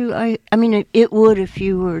around you. I mean, it would if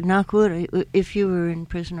you were, knock wood, if you were in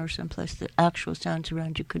prison or someplace, the actual sounds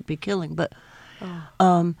around you could be killing. But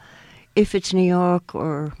if it's New York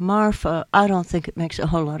or Marfa, I don't think it makes a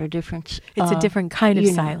whole lot of difference. It's a different kind of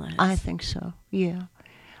you know, silence. I think so, yeah.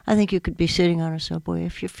 I think you could be sitting on a subway.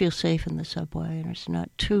 If you feel safe in the subway and it's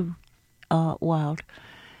not too wild,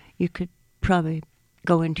 you could probably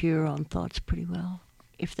go into your own thoughts pretty well.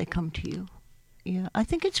 If they come to you, yeah, I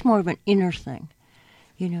think it's more of an inner thing,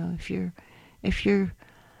 you know. If you're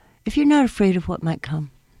not afraid of what might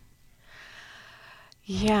come.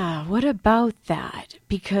 Yeah, what about that?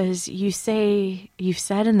 Because you've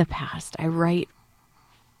said in the past, I write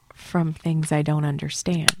from things I don't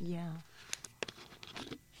understand. Yeah,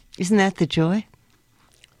 isn't that the joy?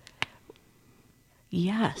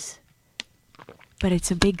 Yes, but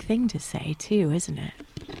it's a big thing to say too, isn't it?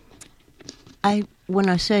 When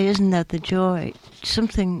I say, isn't that the joy,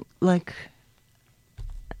 something like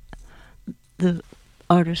the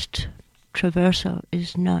artist Traverso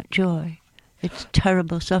is not joy. It's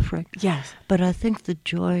terrible suffering. Yes. But I think the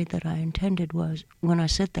joy that I intended was, when I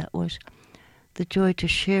said that, was the joy to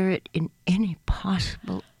share it in any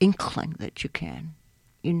possible inkling that you can,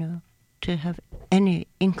 you know, to have any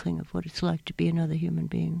inkling of what it's like to be another human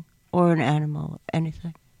being or an animal,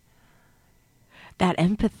 anything. That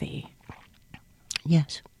empathy.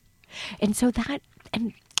 Yes. And so that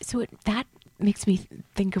makes me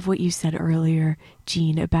think of what you said earlier,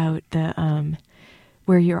 Jean, about the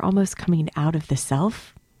where you're almost coming out of the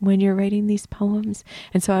self when you're writing these poems.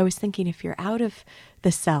 And so I was thinking, if you're out of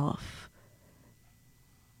the self,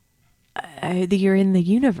 you're in the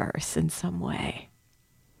universe in some way.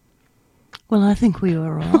 Well, I think we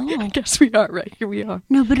are all. I guess we are, right? Here we are.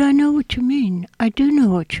 No, but I know what you mean. I do know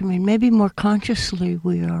what you mean. Maybe more consciously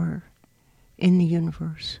we are in the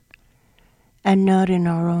universe. And not in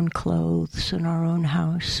our own clothes and our own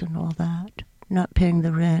house and all that. Not paying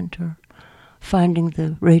the rent or finding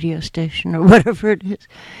the radio station or whatever it is.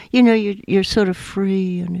 You know, you're sort of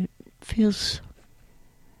free, and it feels...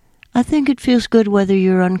 I think it feels good whether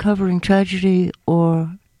you're uncovering tragedy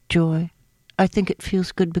or joy. I think it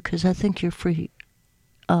feels good because I think you're free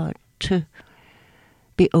to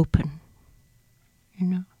be open, you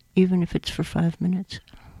know, even if it's for 5 minutes.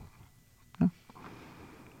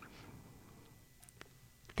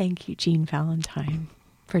 Thank you, Jean Valentine,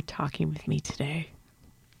 for talking with me today.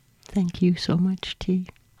 Thank you so much, T.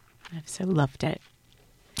 I've so loved it.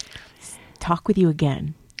 Talk with you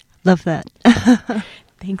again. Love that.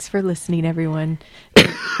 Thanks for listening, everyone,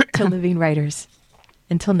 to Living Writers.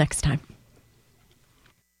 Until next time.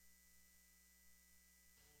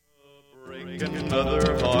 Break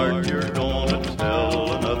another heart, you're gonna tell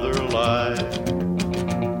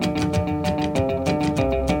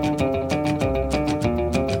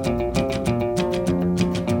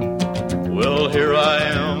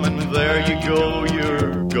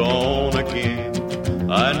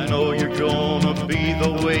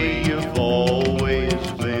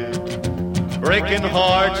breaking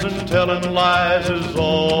hearts and telling lies is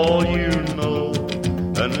all you know.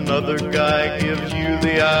 Another guy gives you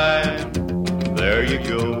the eye. There you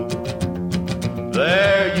go.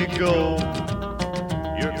 There you go.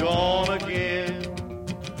 You're gone again.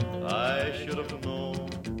 I should have known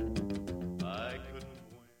I couldn't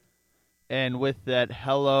win. And with that,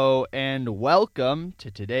 hello and welcome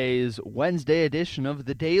to today's Wednesday edition of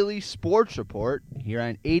the Daily Sports Report here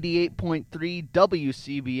on 88.3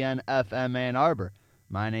 WCBN FM Ann Arbor.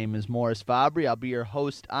 My name is Morris Fabry. I'll be your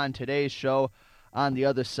host on today's show. On the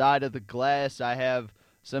other side of the glass, I have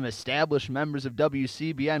some established members of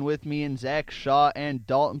WCBN with me, and Zach Shaw and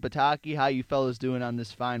Dalton Pataki. How you fellas doing on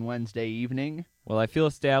this fine Wednesday evening? Well, I feel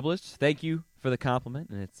established. Thank you for the compliment,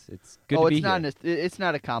 and it's good to be here. It's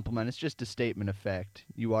not a compliment. It's just a statement of fact.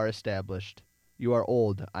 You are established. You are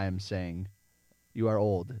old, I am saying. You are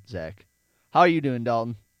old, Zach. How are you doing,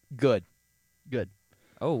 Dalton? Good. Good.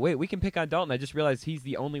 Oh, wait, we can pick on Dalton. I just realized he's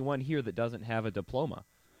the only one here that doesn't have a diploma.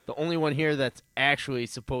 The only one here that's actually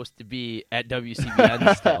supposed to be at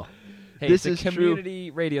WCBN still. Hey, This it's is a true.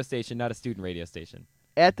 community radio station, not a student radio station.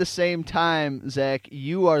 At the same time, Zach,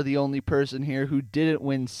 you are the only person here who didn't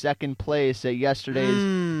win second place at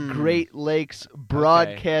yesterday's Great Lakes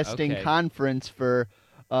Broadcasting okay. Conference for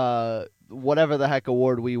whatever the heck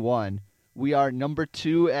award we won. We are number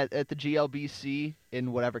 2 at the GLBC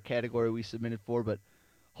in whatever category we submitted for, but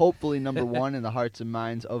hopefully number 1 in the hearts and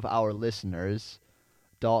minds of our listeners.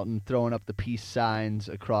 Dalton throwing up the peace signs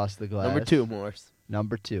across the glass. Number 2, Morris.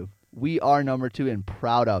 Number 2. We are number 2 and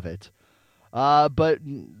proud of it. But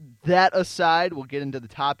that aside, we'll get into the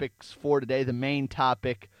topics for today. The main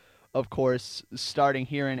topic, of course, starting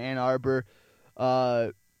here in Ann Arbor,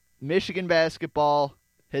 Michigan basketball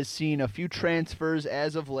has seen a few transfers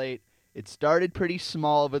as of late. It started pretty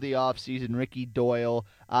small over the offseason. Ricky Doyle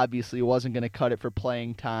obviously wasn't going to cut it for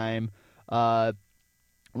playing time.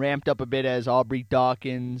 Ramped up a bit as Aubrey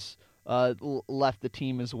Dawkins left the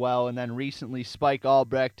team as well. And then recently, Spike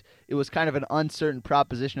Albrecht, it was kind of an uncertain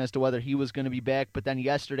proposition as to whether he was going to be back. But then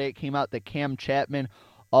yesterday it came out that Cam Chapman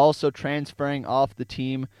also transferring off the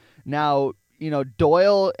team. Now,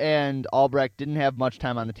 Doyle and Albrecht didn't have much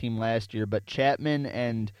time on the team last year, but Chapman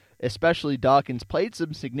and especially Dawkins played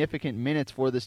some significant minutes for this